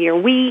beginning of the year.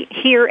 We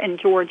here in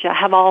Georgia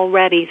have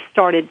already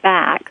started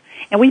back,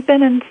 and we've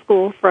been in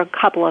school for a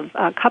couple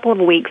of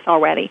weeks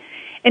already.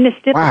 And it's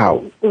difficult.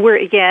 Wow.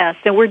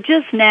 We're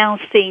just now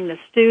seeing the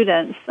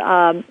students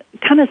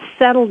kind of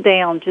settle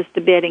down just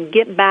a bit and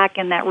get back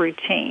in that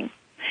routine.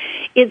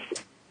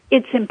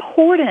 It's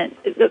important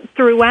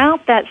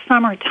throughout that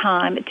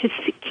summertime to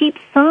keep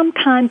some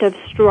kind of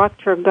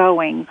structure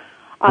going,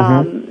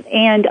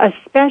 and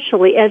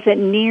especially as it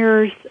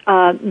nears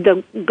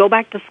the go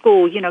back to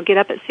school, get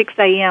up at 6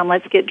 a.m.,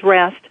 let's get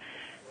dressed.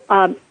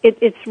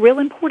 It's real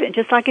important,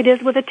 just like it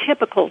is with a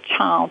typical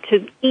child,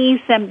 to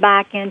ease them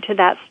back into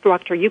that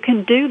structure. You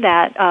can do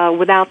that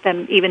without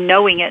them even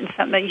knowing it, and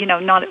something,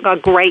 not a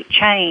great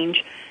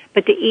change.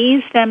 But to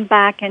ease them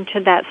back into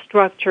that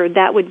structure,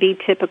 that would be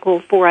typical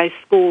for a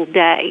school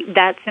day.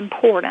 That's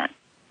important.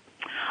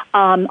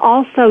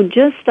 Also,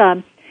 just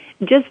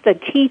the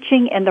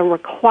teaching and the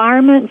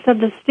requirements of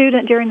the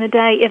student during the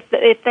day.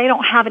 If they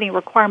don't have any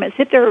requirements,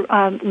 if they're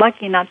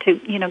lucky enough to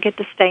get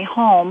to stay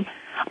home,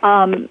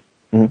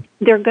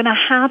 they're going to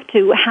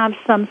have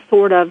some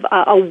sort of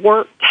a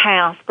work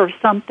task or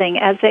something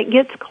as it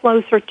gets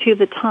closer to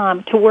the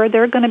time to where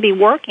they're going to be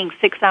working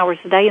 6 hours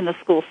a day in the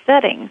school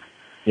setting.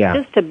 Yeah.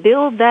 Just to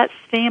build that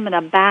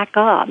stamina back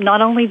up,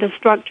 not only the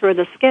structure of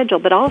the schedule,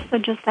 but also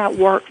just that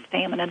work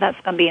stamina. That's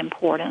going to be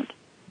important.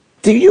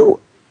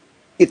 You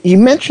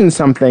mentioned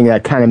something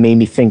that kind of made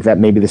me think that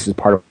maybe this is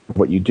part of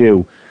what you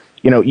do.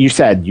 You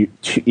said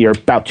you're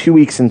about 2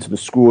 weeks into the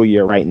school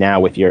year right now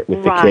with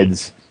the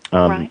kids.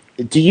 Right.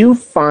 Do you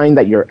find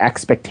that your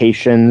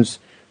expectations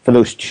for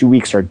those 2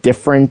 weeks are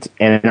different,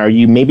 and are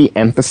you maybe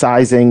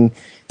emphasizing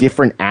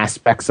different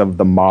aspects of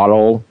the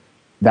model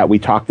that we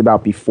talked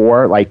about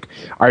before? Like,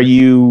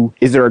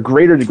 is there a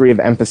greater degree of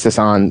emphasis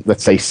on,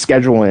 let's say,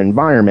 schedule and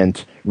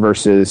environment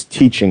versus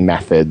teaching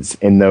methods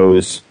in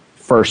those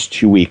first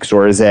 2 weeks?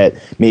 Or is it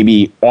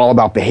maybe all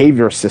about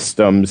behavior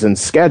systems and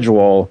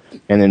schedule,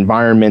 and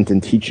environment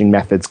and teaching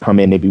methods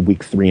come in maybe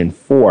week 3 and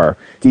 4?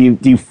 Do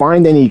you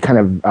find any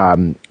kind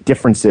of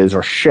differences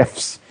or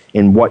shifts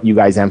in what you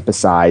guys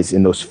emphasize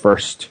in those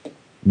first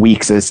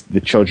weeks as the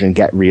children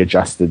get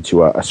readjusted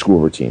to a school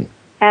routine?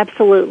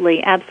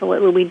 Absolutely,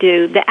 we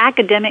do. The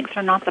academics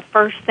are not the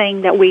first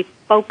thing that we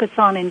focus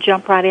on and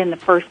jump right in the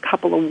first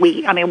couple of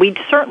weeks. I mean, we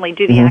certainly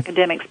do the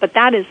academics, but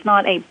that is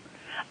not a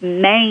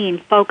main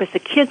focus. The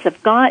kids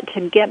have got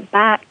to get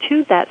back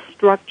to that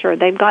structure.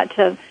 They've got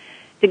to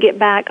get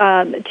back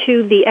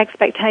to the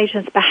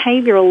expectations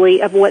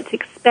behaviorally of what's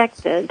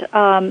expected,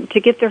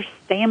 to get their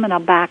stamina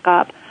back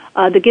up,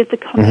 to get the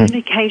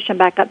communication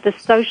back up, the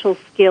social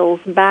skills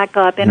back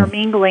up,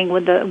 intermingling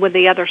with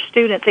the other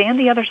students and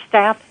the other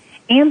staff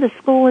and the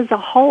school as a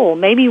whole,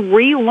 maybe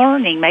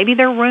relearning. Maybe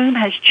their room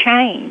has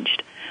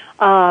changed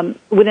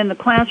within the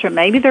classroom.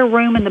 Maybe their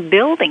room in the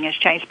building has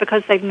changed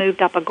because they've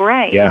moved up a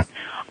grade. Yeah.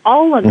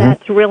 All of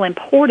that's real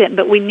important,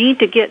 but we need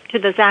to get to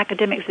those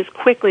academics as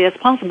quickly as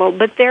possible.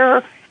 But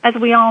as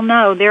we all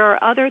know, there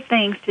are other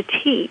things to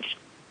teach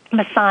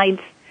besides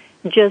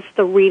just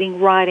the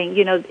reading, writing.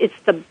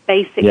 It's the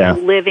basic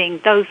living,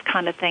 those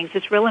kind of things.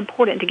 It's real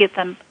important to get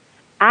them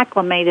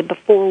acclimated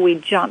before we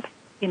jump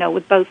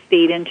with both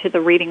feet into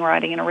the reading,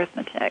 writing, and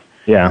arithmetic.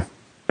 Yeah.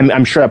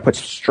 I'm sure that puts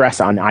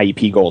stress on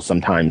IEP goals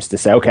sometimes to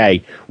say,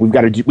 okay, we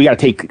got to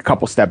take a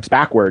couple steps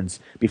backwards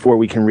before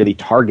we can really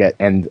target.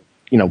 And,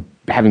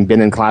 having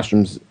been in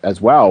classrooms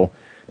as well,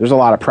 there's a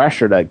lot of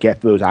pressure to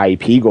get those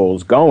IEP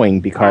goals going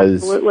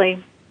because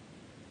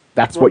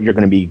that's what you're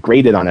going to be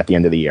graded on at the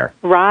end of the year.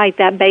 Right.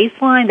 That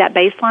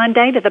baseline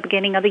date at the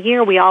beginning of the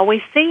year, we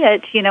always see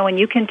it, and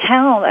you can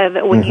tell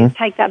when you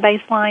take that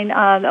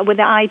baseline with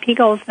the IEP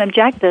goals and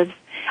objectives,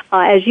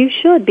 as you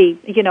should be,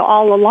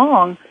 all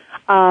along,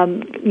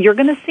 you're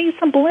going to see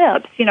some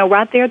blips,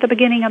 right there at the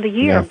beginning of the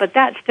year. Yeah. But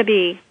that's to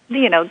be,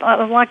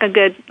 like a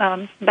good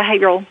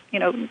behavioral,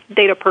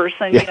 data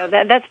person,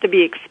 that's to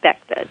be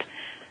expected.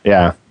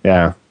 Yeah,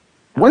 yeah.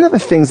 One of the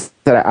things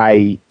that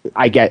I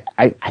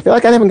feel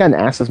like I haven't gotten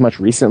asked as much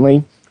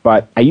recently,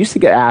 but I used to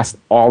get asked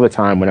all the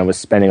time when I was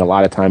spending a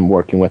lot of time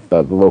working with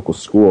the local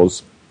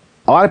schools.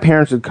 A lot of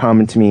parents would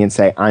come to me and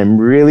say, I'm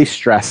really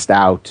stressed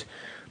out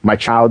my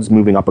child's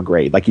moving up a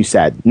grade, like you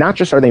said. Not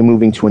just are they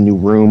moving to a new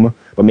room,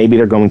 but maybe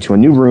they're going to a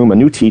new room, a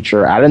new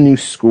teacher, at a new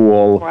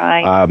school,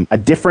 right. A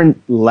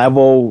different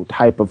level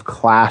type of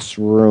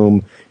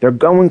classroom. They're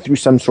going through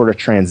some sort of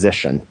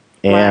transition.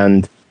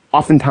 And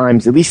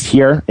oftentimes, at least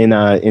here in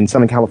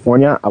Southern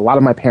California, a lot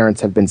of my parents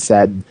have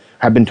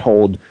been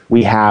told,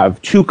 we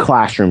have 2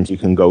 classrooms you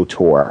can go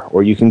tour,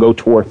 or you can go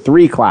tour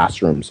 3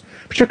 classrooms,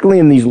 particularly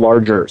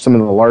in some of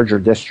the larger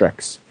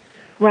districts.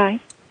 Right.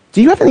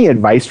 Do you have any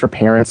advice for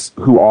parents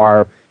who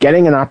are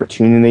getting an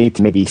opportunity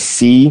to maybe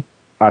see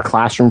a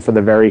classroom for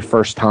the very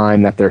first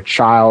time that their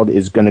child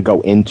is going to go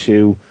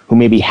into, who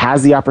maybe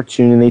has the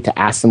opportunity to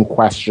ask some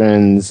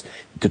questions,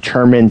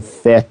 determine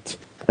fit?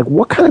 Like,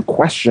 what kind of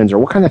questions or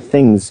what kind of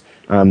things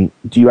do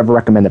you ever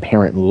recommend a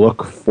parent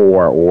look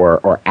for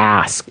or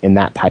ask in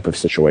that type of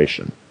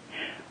situation?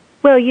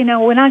 Well,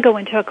 when I go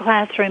into a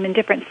classroom in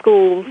different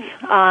schools,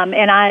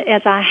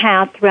 as I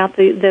have throughout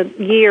the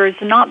years,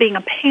 not being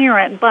a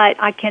parent, but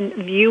I can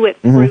view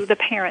it through the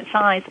parent's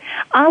eyes,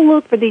 I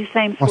look for these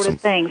same sort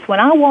of things. When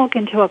I walk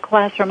into a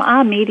classroom,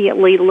 I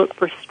immediately look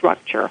for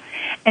structure.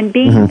 And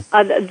being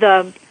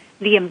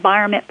the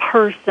environment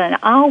person,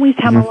 I always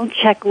have a little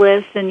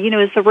checklist, and,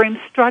 is the room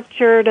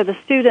structured? Are the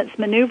students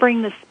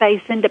maneuvering the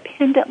space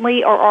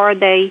independently, or are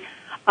they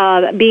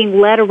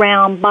being led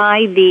around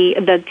by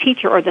the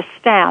teacher or the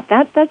staff?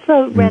 That's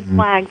a red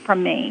flag for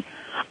me.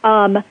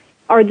 Are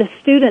the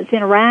students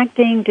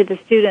interacting? Do the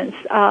students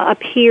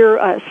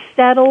appear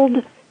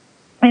settled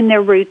in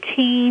their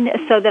routine,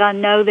 so that I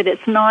know that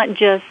it's not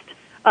just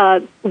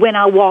when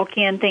I walk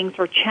in, things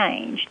are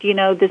changed.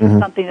 This is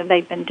something that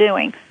they've been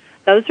doing.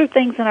 Those are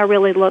things that I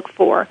really look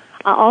for.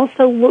 I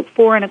also look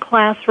for in a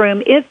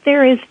classroom if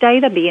there is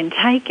data being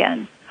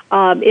taken.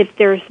 If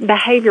there's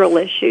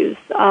behavioral issues,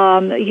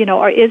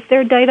 or is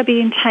there data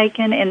being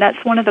taken? And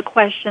that's one of the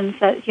questions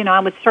that, I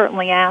would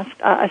certainly ask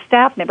a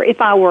staff member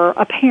if I were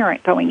a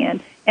parent going in.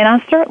 And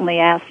I certainly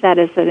ask that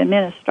as an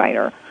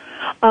administrator.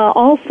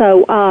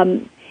 Also,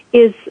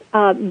 is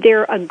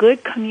there a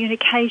good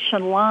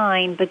communication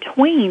line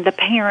between the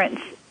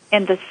parents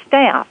and the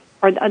staff?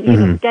 Or,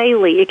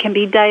 daily. It can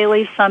be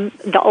daily.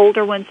 The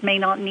older ones may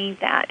not need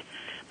that.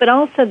 But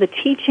also the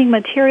teaching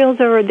materials,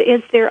 or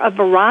is there a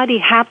variety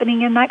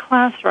happening in that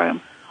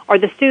classroom? Are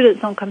the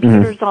students on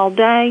computers all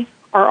day?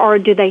 Or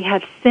do they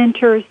have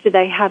centers? Do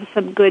they have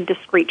some good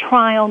discrete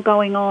trial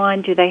going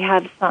on? Do they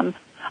have some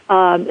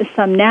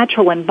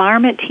natural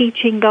environment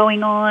teaching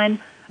going on?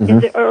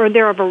 Are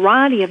there a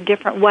variety of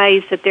different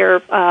ways that they're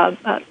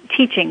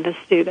teaching the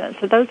students?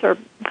 So those are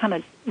kind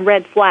of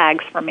red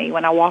flags for me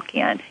when I walk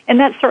in.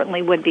 And that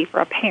certainly would be for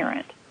a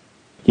parent.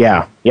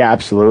 Yeah,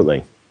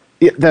 absolutely.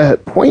 The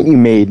point you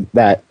made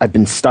that I've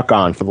been stuck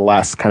on for the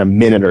last kind of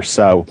minute or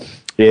so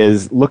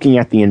is looking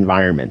at the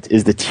environment.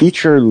 Is the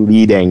teacher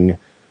leading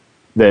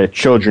the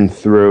children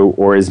through,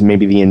 or is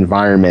maybe the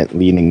environment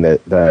leading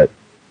the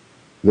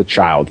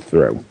child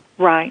through?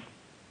 Right.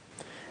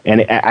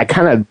 And I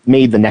kind of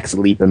made the next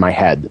leap in my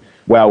head.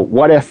 Well,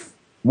 what if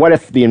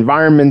the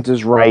environment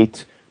is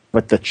right,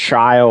 but the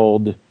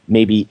child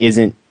maybe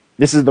isn't?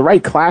 This is the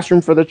right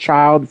classroom for the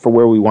child for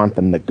where we want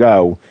them to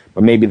go,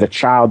 but maybe the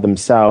child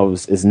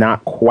themselves is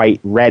not quite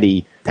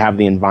ready to have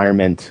the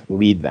environment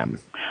lead them.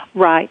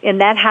 Right,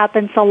 and that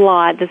happens a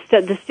lot.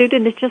 The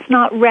student is just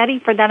not ready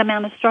for that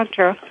amount of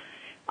structure.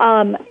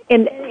 And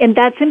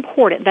that's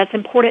important. That's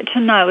important to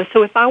know.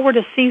 So if I were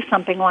to see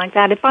something like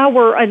that, if I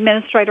were an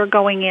administrator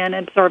going in,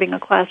 observing a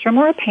classroom,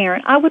 or a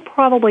parent, I would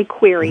probably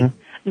query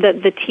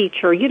the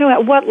teacher,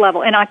 at what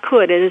level, and I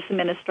could as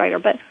administrator,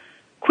 but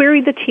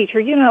query the teacher,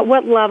 at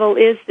what level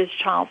is this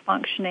child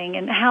functioning,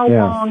 and how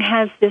long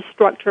has this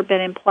structure been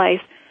in place?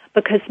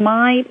 Because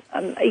my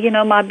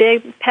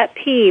big pet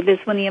peeve is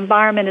when the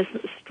environment is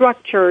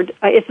structured,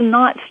 it's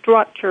not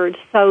structured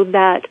so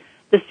that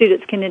the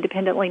students can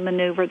independently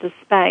maneuver the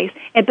space.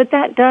 But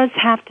that does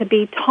have to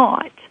be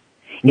taught.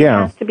 It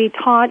has to be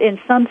taught,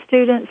 and some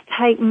students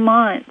take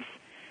months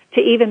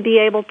to even be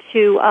able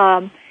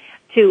to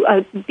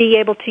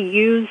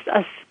use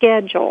a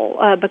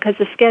schedule, because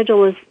the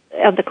schedule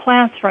of the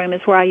classroom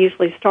is where I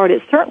usually start.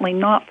 It's certainly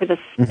not for the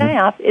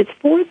staff. It's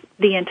for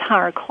the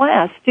entire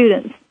class,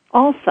 students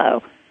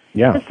also.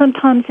 Yeah. But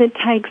sometimes it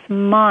takes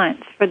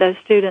months for those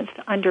students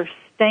to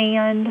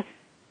understand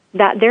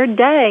that their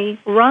day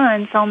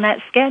runs on that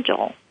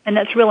schedule, and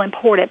that's real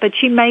important.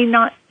 But you may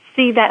not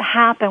see that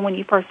happen when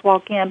you first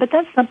walk in, but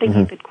that's something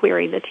you could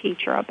query the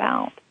teacher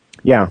about.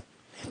 Yeah.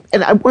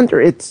 And I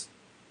wonder, it's,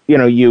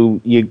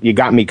 you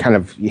got me kind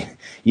of,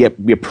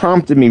 you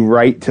prompted me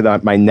right to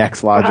my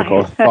next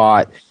logical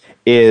thought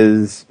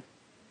is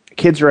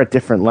kids are at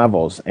different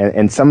levels.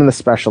 And some of the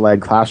special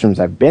ed classrooms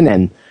I've been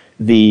in,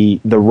 the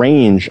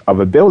range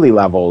of ability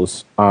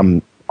levels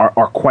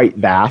are quite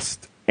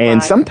vast.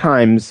 And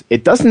sometimes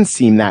it doesn't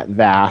seem that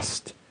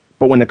vast,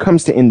 but when it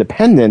comes to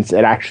independence,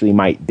 it actually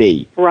might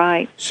be.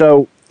 Right.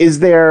 So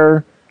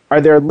are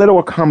there little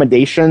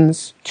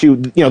accommodations to,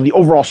 the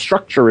overall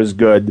structure is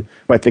good,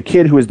 but the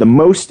kid who is the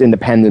most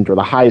independent or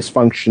the highest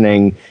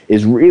functioning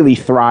is really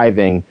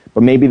thriving,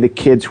 but maybe the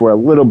kids who are a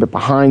little bit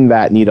behind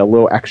that need a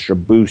little extra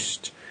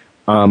boost.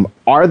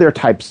 Are there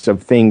types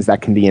of things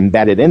that can be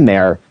embedded in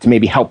there to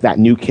maybe help that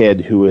new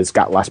kid who has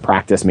got less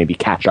practice maybe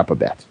catch up a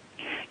bit?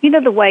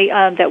 The way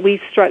that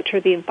we structure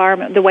the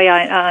environment, the way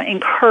I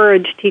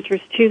encourage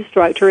teachers to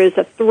structure is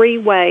a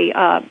three-way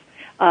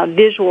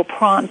visual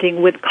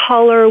prompting with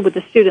color, with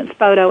the student's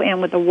photo,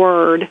 and with a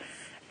word.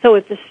 So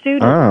if the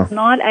student is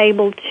not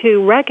able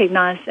to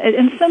recognize,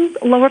 and some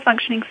lower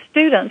functioning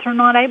students are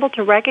not able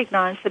to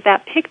recognize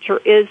that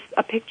picture is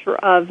a picture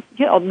of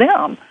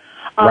them.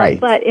 Right.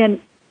 But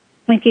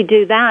if you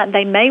do that,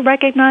 they may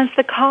recognize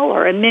the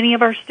color, and many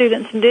of our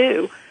students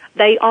do.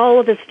 All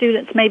of the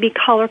students may be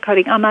color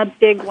coding. I'm a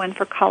big one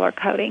for color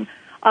coding.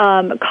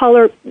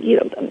 Color,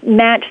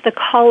 match the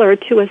color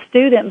to a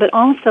student, but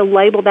also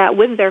label that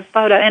with their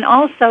photo, and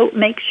also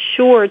make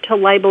sure to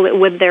label it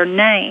with their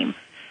name.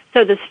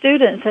 So the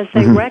students, as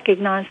they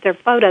recognize their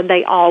photo,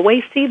 they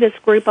always see this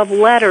group of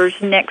letters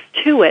next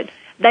to it.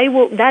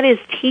 That is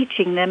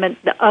teaching them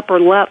at the upper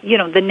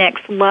level, the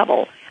next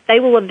level. They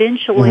will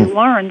eventually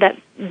learn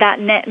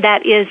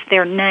that is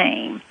their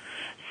name.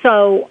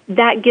 So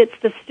that gets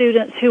the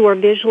students who are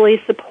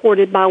visually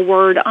supported by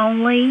word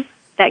only.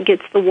 That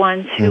gets the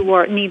ones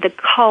who need the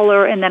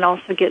color, and then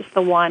also gets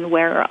the one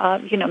where,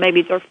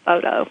 maybe their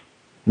photo.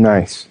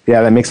 Nice.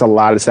 Yeah, that makes a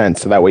lot of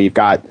sense. So that way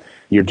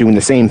you're doing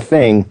the same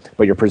thing,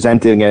 but you're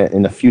presenting it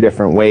in a few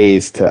different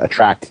ways to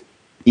attract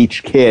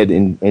each kid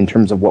in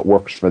terms of what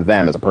works for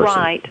them as a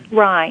person.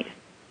 Right.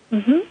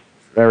 Mm-hmm.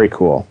 Very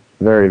cool.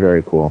 Very,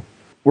 very cool.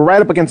 We're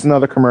right up against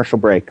another commercial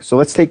break. So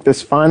let's take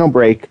this final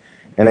break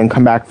and then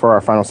come back for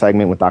our final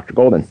segment with Dr.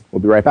 Golden. We'll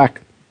be right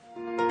back.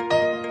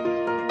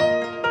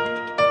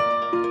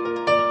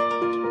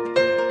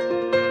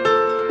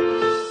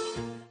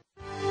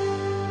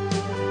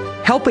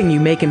 Helping you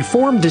make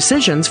informed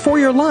decisions for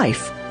your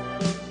life.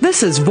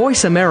 This is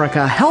Voice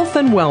America Health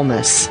and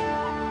Wellness.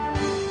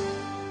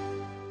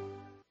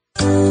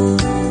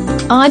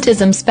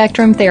 Autism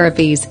Spectrum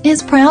Therapies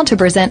is proud to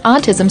present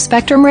Autism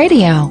Spectrum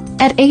Radio.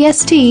 At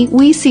AST,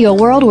 we see a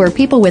world where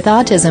people with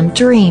autism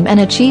dream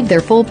and achieve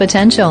their full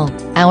potential.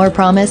 Our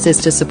promise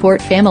is to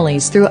support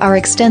families through our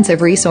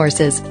extensive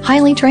resources,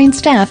 highly trained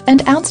staff,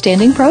 and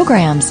outstanding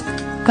programs.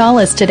 Call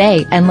us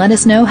today and let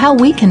us know how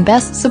we can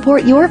best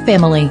support your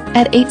family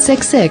at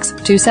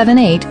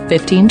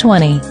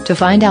 866-278-1520. To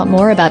find out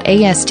more about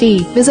AST,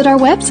 visit our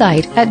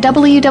website at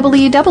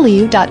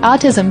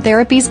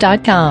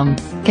www.autismtherapies.com.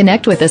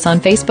 Connect with us on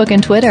Facebook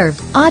and Twitter.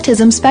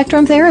 Autism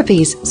Spectrum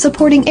Therapies,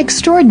 supporting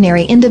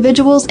extraordinary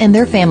individuals and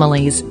their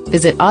families.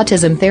 Visit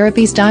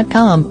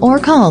autismtherapies.com or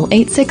call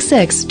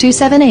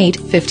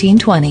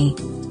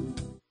 866-278-1520.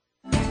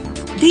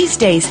 These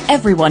days,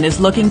 everyone is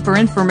looking for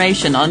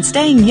information on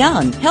staying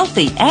young,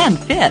 healthy, and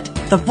fit.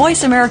 The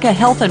Voice America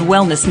Health and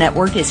Wellness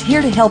Network is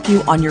here to help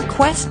you on your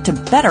quest to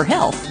better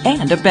health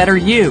and a better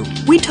you.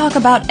 We talk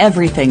about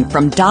everything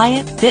from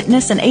diet,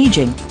 fitness, and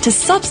aging to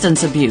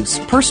substance abuse,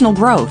 personal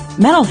growth,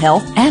 mental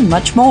health, and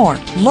much more.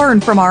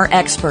 Learn from our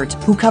experts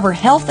who cover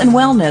health and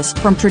wellness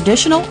from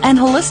traditional and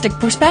holistic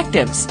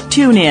perspectives.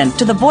 Tune in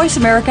to the Voice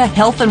America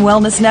Health and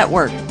Wellness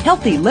Network.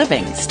 Healthy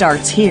living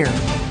starts here.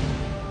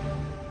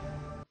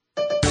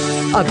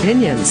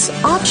 Opinions,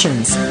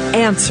 options,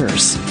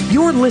 answers.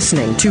 You're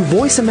listening to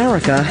Voice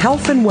America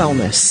Health and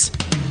Wellness.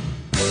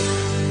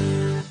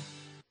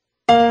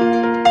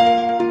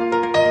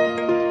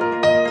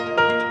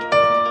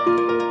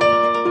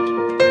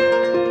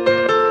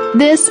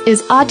 This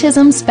is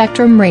Autism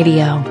Spectrum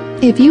Radio.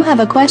 If you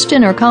have a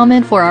question or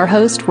comment for our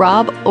host,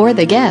 Rob, or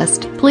the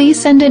guest, please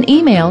send an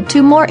email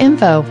to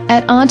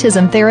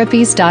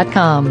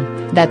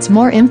moreinfo@autismtherapies.com. That's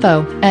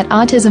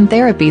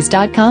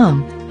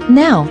moreinfo@autismtherapies.com.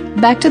 Now,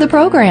 back to the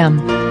program.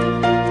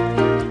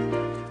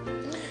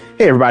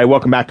 Hey, everybody.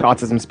 Welcome back to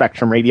Autism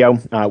Spectrum Radio.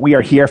 We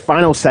are here,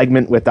 final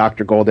segment with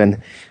Dr.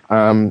 Golden.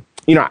 I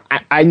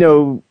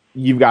know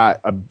you've got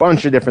a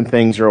bunch of different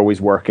things you're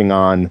always working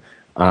on,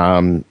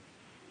 but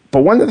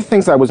one of the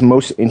things I was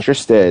most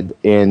interested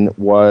in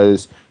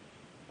was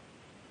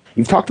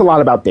you've talked a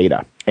lot about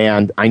data.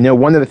 And I know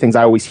one of the things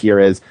I always hear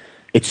is,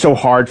 it's so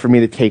hard for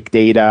me to take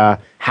data.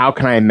 How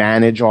can I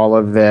manage all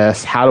of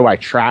this? How do I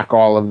track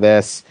all of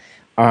this?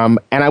 And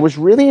I was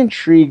really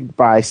intrigued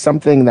by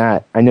something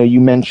that I know you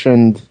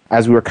mentioned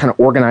as we were kind of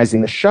organizing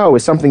the show,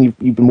 is something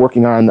you've been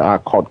working on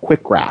called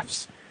Quick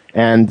Graphs.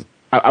 And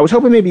I was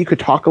hoping maybe you could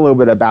talk a little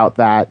bit about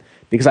that,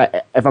 because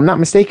if I'm not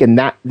mistaken,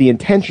 that the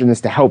intention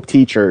is to help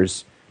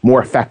teachers more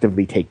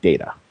effectively take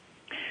data.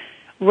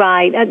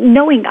 Right.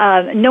 Knowing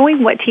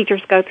what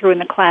teachers go through in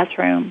the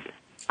classroom,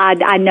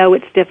 I know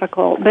it's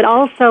difficult, but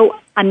also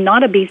I'm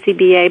not a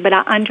BCBA, but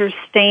I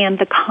understand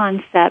the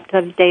concept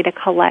of data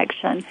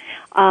collection.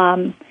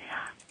 I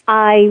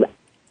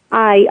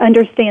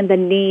understand the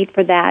need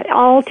for that.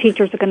 All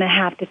teachers are going to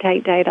have to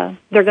take data.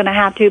 They're going to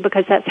have to,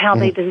 because that's how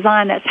they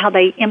design, that's how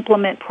they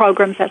implement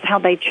programs, that's how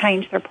they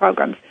change their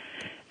programs.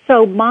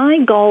 So my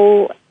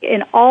goal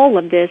in all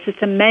of this is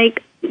to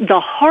make the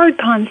hard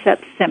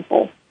concepts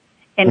simple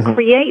and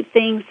create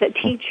things that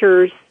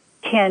teachers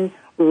can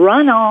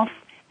run off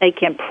they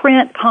can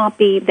print,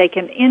 copy, they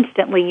can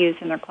instantly use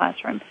in their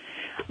classroom.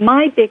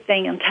 My big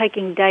thing in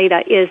taking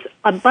data is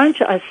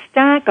a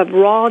stack of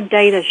raw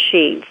data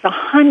sheets,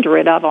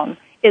 100 of them,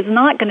 is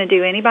not going to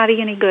do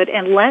anybody any good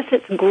unless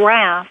it's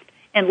graphed,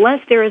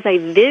 unless there is a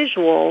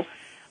visual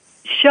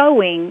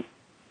showing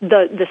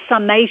the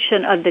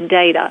summation of the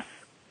data.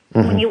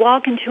 Mm-hmm. When you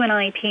walk into an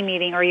IEP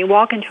meeting or you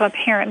walk into a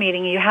parent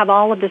meeting and you have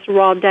all of this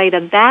raw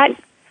data,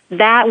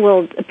 that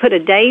will put a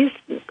dazed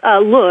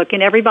look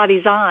in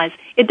everybody's eyes.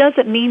 It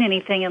doesn't mean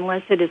anything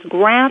unless it is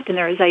graphed and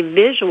there is a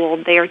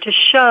visual there to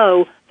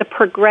show the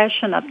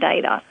progression of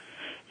data.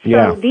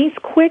 So these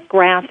quick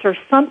graphs are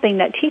something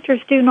that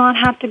teachers do not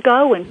have to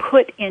go and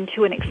put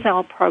into an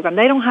Excel program.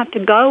 They don't have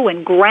to go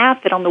and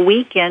graph it on the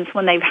weekends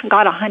when they've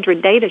got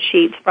 100 data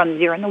sheets from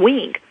during the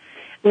week.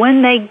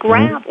 When they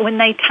graph, when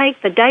they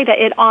take the data,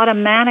 it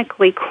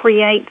automatically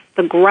creates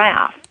the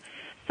graph.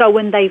 So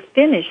when they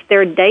finish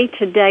their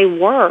day-to-day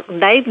work,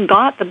 they've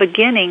got the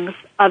beginnings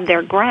of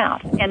their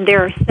graph. And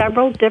there are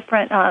several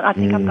different, I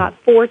think I've got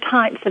 4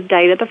 types of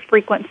data: the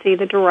frequency,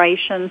 the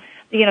duration,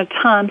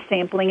 time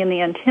sampling, and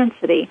the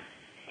intensity.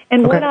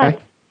 And what I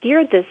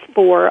geared this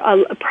for,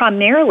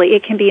 primarily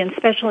it can be in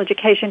special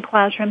education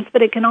classrooms,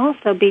 but it can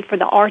also be for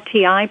the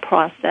RTI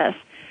process.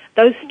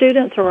 Those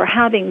students who are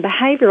having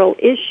behavioral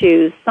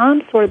issues,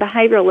 some sort of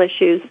behavioral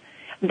issues,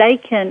 they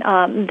can,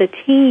 the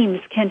teams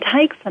can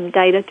take some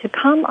data to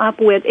come up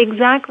with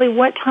exactly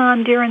what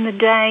time during the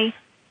day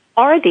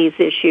are these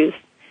issues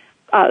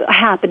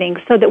happening,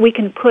 so that we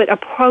can put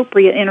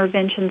appropriate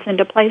interventions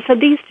into place. So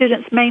these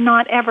students may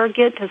not ever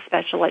get to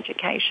special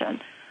education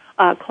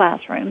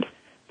classrooms.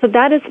 So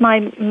that is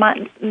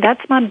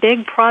that's my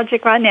big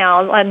project right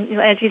now.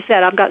 And as you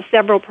said, I've got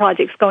several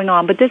projects going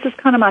on, but this is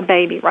kind of my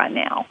baby right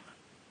now.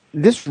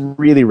 This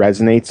really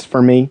resonates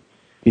for me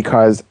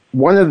because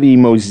one of the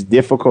most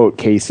difficult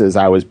cases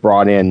I was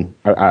brought in,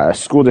 a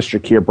school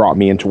district here brought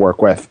me in to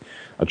work with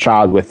a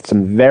child with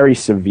some very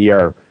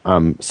severe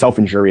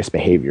self-injurious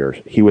behavior.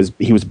 He was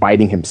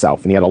biting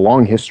himself, and he had a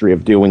long history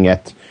of doing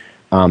it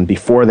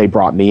before they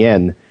brought me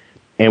in.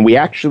 And we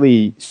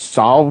actually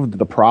solved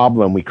the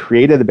problem. We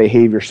created a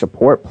behavior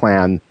support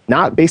plan,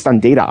 not based on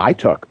data I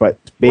took, but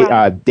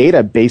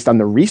data based on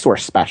the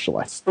resource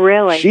specialist.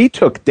 Really? She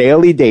took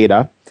daily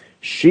data,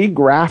 she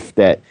graphed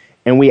it,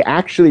 and we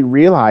actually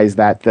realized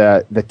that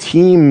the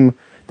team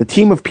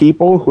of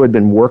people who had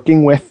been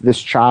working with this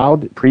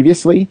child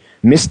previously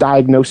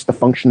misdiagnosed the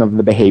function of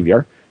the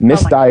behavior,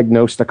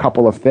 misdiagnosed a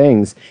couple of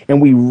things,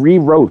 and we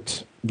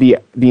rewrote the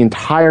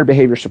entire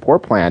behavior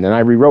support plan, and I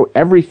rewrote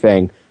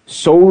everything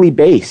solely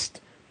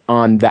based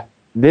on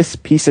this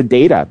piece of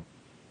data.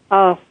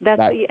 Oh,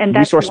 that's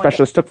resource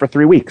specialist took for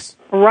 3 weeks.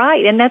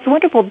 Right, and that's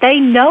wonderful. They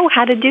know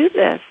how to do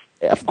this.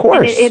 Of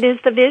course. It is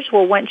the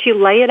visual. Once you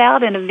lay it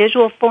out in a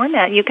visual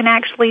format, you can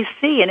actually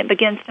see, and it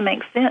begins to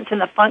make sense.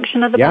 And the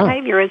function of the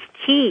behavior is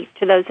key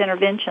to those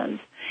interventions.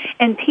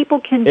 And people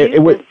can do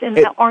this in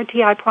the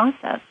RTI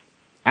process.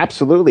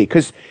 Absolutely,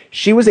 because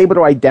she was able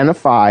to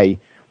identify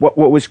what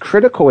was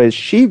critical is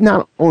she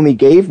not only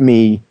gave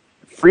me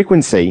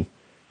frequency,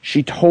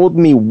 she told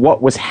me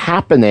what was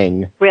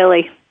happening.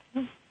 Really?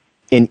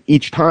 In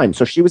each time.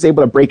 So she was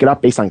able to break it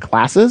up based on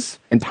classes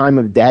and time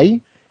of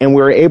day. And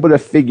we were able to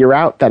figure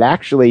out that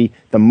actually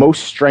the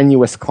most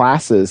strenuous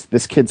classes,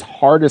 this kid's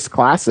hardest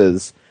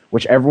classes,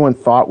 which everyone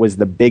thought was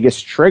the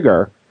biggest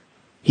trigger,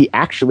 he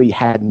actually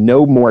had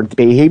no more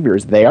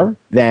behaviors there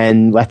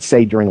than, let's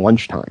say, during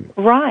lunchtime.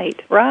 Right.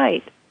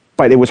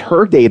 But it was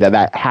her data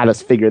that had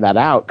us figure that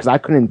out because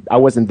I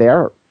wasn't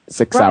there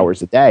 6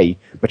 hours a day,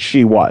 but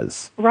she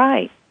was.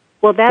 Right.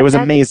 Well, it was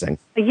amazing.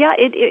 Yeah,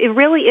 it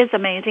really is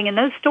amazing. And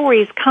those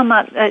stories come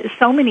up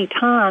so many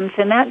times,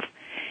 and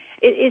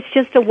it's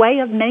just a way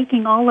of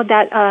making all of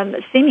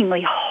that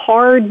seemingly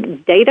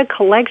hard data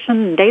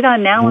collection, data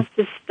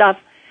analysis stuff,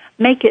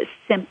 make it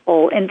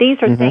simple. And these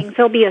are things,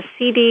 there'll be a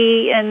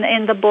CD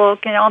in the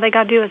book, and all they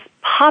got to do is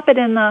pop it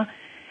in the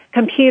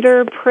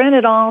computer, print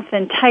it off,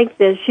 and take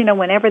this,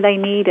 whenever they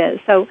need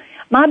it. So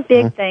my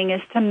big thing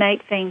is to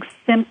make things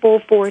simple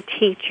for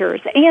teachers.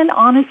 And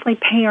honestly,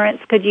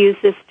 parents could use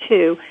this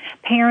too.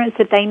 Parents,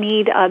 if they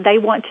need, they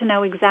want to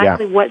know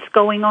exactly what's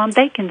going on,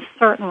 they can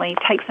certainly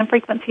take some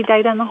frequency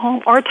data in the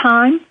home or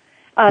time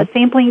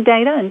sampling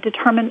data and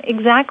determine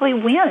exactly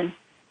when,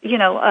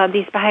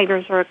 these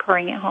behaviors are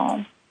occurring at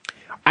home.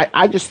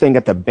 I just think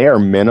at the bare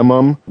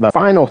minimum, the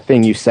final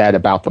thing you said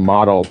about the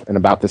model and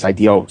about this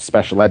ideal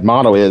special ed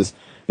model is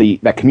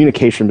that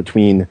communication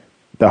between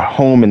the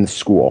home and the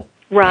school.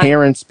 Right.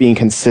 Parents being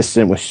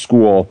consistent with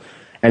school,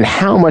 and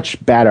how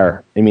much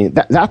better. I mean,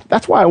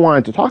 that's why I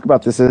wanted to talk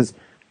about this is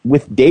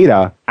with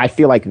data, I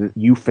feel like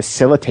you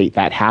facilitate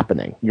that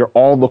happening. You're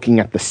all looking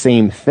at the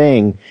same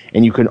thing,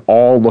 and you can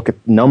all look at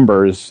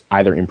numbers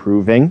either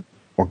improving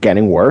or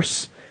getting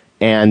worse,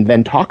 and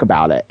then talk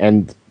about it.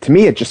 And to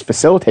me, it just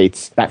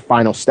facilitates that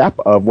final step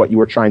of what you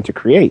were trying to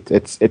create.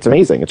 It's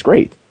amazing. It's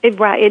great.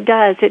 It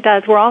does.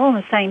 We're all on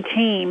the same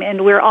team,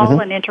 and we're all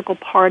an integral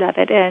part of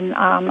it. And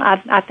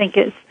I think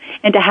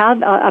and to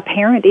have a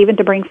parent even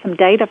to bring some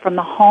data from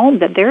the home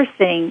that they're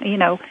seeing,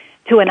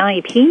 to an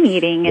IEP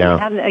meeting and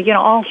have,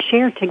 all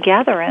shared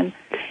together. And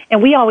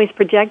we always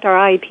project our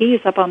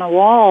IEPs up on the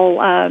wall,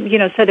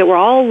 so that we're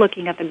all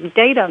looking at the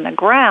data and the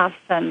graphs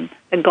and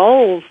the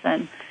goals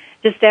and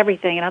just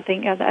everything. And I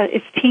think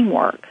it's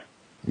teamwork.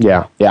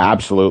 Yeah,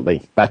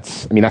 absolutely.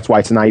 That's why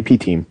it's an IEP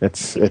team.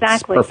 It's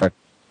perfect.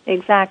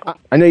 Exactly.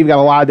 I know you've got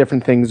a lot of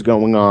different things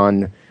going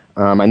on.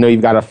 I know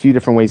you've got a few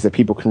different ways that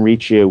people can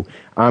reach you.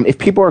 If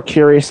people are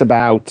curious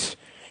about,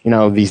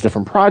 these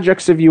different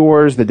projects of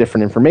yours, the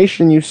different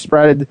information you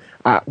spread,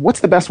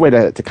 what's the best way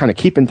to kind of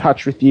keep in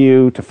touch with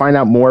you, to find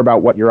out more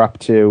about what you're up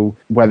to,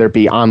 whether it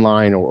be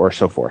online or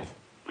so forth?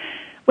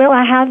 Well,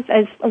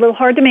 it's a little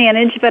hard to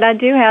manage, but I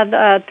do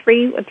have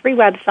three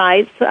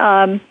websites.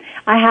 I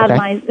have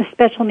my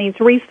Special Needs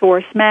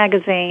Resource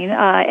magazine,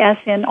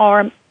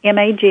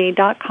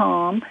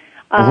 snrmag.com,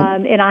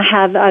 and I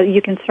have,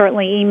 you can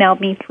certainly email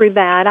me through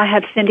that. I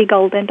have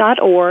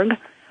cindygolden.org.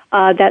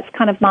 That's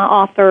kind of my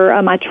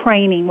author, my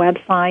training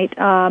website,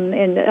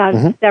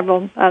 and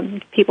several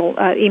people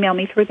email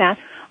me through that.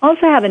 I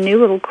also have a new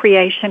little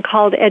creation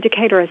called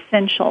Educator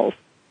Essentials,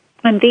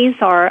 and these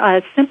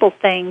are simple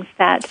things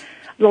that,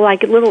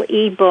 like little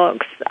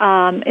e-books,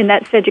 and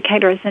that's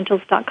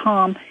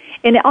educatoressentials.com.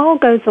 And it all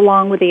goes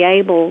along with the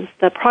ABLES,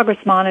 the progress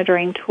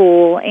monitoring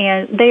tool,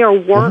 and they are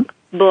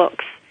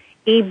workbooks,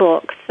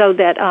 e-books, so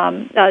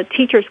that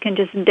teachers can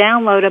just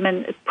download them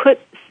and put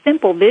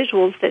simple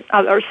visuals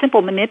or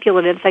simple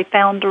manipulatives they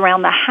found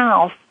around the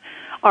house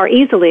are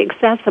easily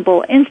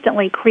accessible,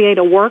 instantly create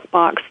a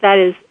workbox that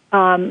is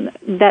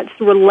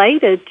that's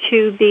related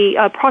to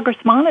the progress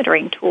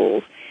monitoring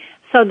tools.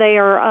 So they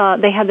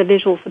have the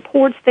visual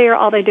supports there.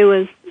 All they do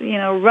is,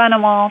 run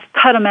them off,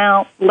 cut them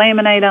out,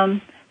 laminate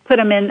them, put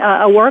them in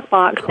a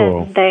workbox.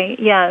 Cool.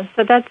 And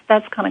so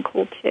that's kind of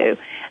cool too.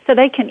 So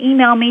they can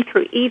email me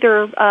through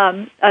either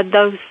of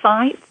those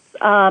sites.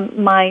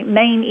 My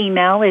main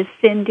email is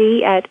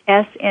Cindy at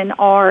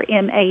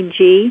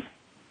snrmag,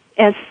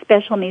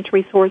 Special Needs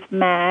Resource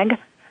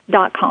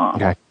mag.com.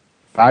 Okay.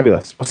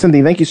 Fabulous. Well,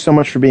 Cindy, thank you so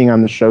much for being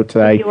on the show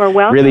today. You are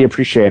welcome. Really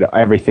appreciate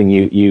everything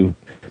you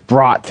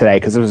brought today,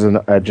 because it was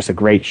just a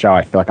great show.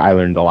 I feel like I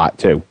learned a lot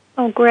too.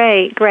 Oh,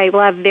 great. Well,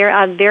 I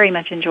very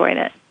much enjoyed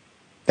it.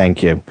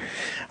 Thank you.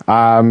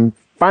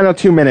 Final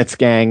 2 minutes,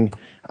 gang.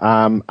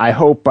 I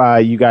hope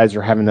you guys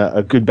are having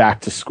a good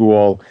back to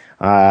school.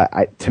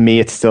 To me,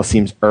 it still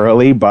seems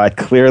early, but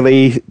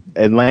clearly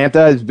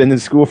Atlanta has been in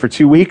school for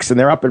 2 weeks and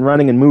they're up and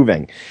running and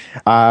moving.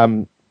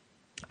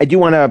 I do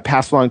want to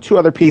pass along 2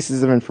 other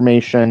pieces of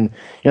information.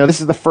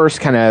 This is the first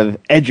kind of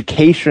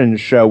education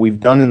show we've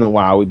done in a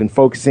while. We've been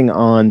focusing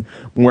on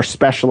more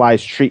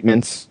specialized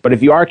treatments. But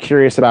if you are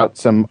curious about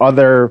some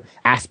other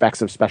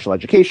aspects of special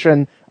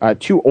education,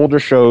 2 older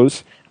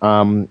shows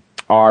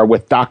are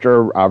with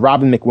Dr.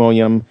 Robin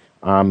McWilliam,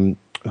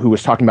 who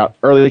was talking about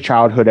early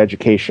childhood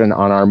education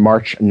on our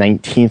March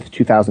 19th,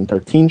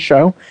 2013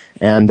 show.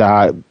 And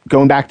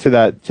going back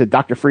to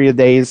Dr. Freya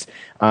days,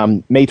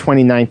 May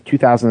 29th,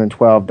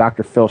 2012,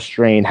 Dr. Phil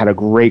Strain had a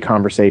great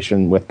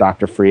conversation with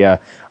Dr. Freya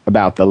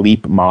about the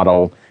LEAP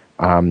model,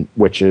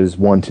 which is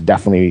one to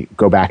definitely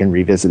go back and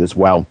revisit as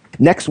well.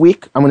 Next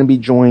week, I'm going to be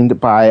joined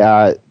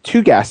by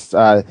 2 guests,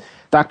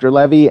 Dr.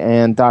 Levy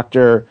and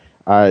Dr.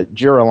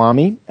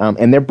 Girolami,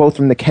 and they're both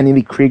from the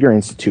Kennedy Krieger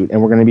Institute,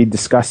 and we're going to be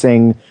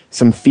discussing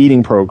some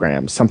feeding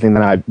programs, something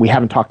that we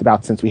haven't talked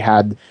about since we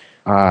had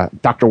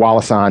Dr.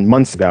 Wallace on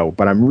months ago,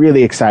 but I'm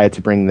really excited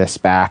to bring this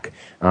back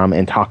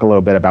and talk a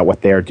little bit about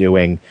what they're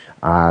doing.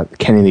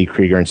 Kennedy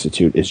Krieger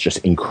Institute is just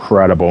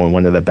incredible and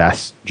one of the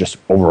best just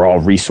overall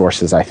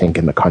resources, I think,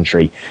 in the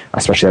country,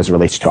 especially as it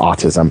relates to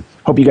autism.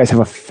 Hope you guys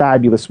have a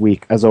fabulous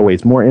week. As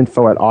always, more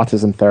info at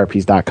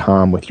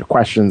autismtherapies.com with your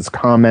questions,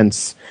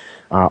 comments,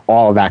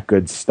 all of that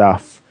good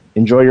stuff.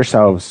 Enjoy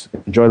yourselves.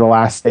 Enjoy the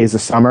last days of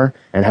summer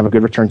and have a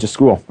good return to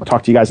school. I'll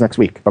talk to you guys next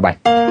week. Bye-bye.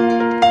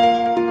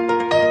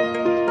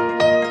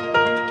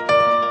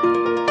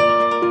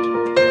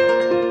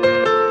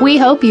 We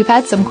hope you've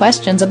had some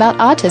questions about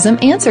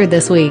autism answered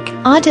this week.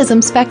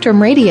 Autism Spectrum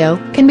Radio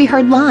can be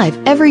heard live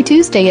every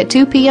Tuesday at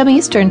 2 p.m.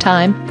 Eastern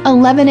Time,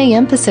 11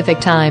 a.m. Pacific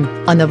Time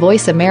on the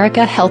Voice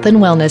America Health and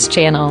Wellness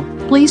channel.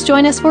 Please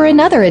join us for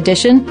another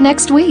edition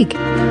next week.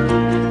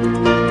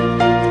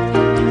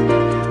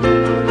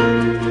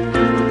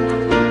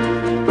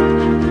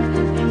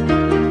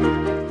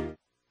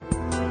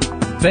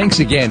 Thanks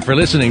again for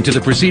listening to the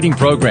preceding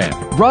program,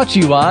 brought to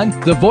you on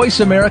the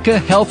Voice America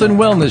Health and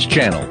Wellness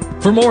channel.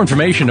 For more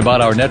information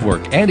about our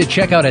network and to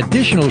check out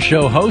additional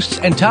show hosts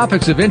and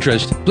topics of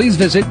interest, please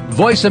visit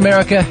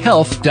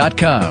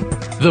voiceamericahealth.com.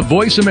 The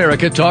Voice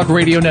America Talk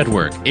Radio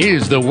Network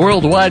is the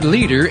worldwide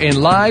leader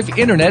in live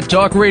Internet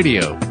talk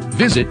radio.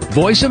 visit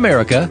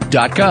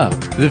voiceamerica.com.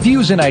 The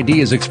views and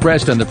ideas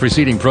expressed on the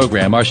preceding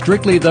program are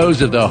strictly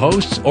those of the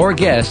hosts or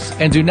guests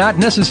and do not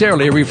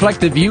necessarily reflect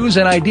the views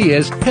and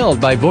ideas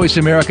held by Voice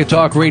America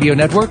Talk Radio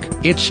Network,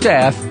 its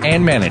staff,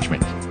 and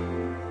management.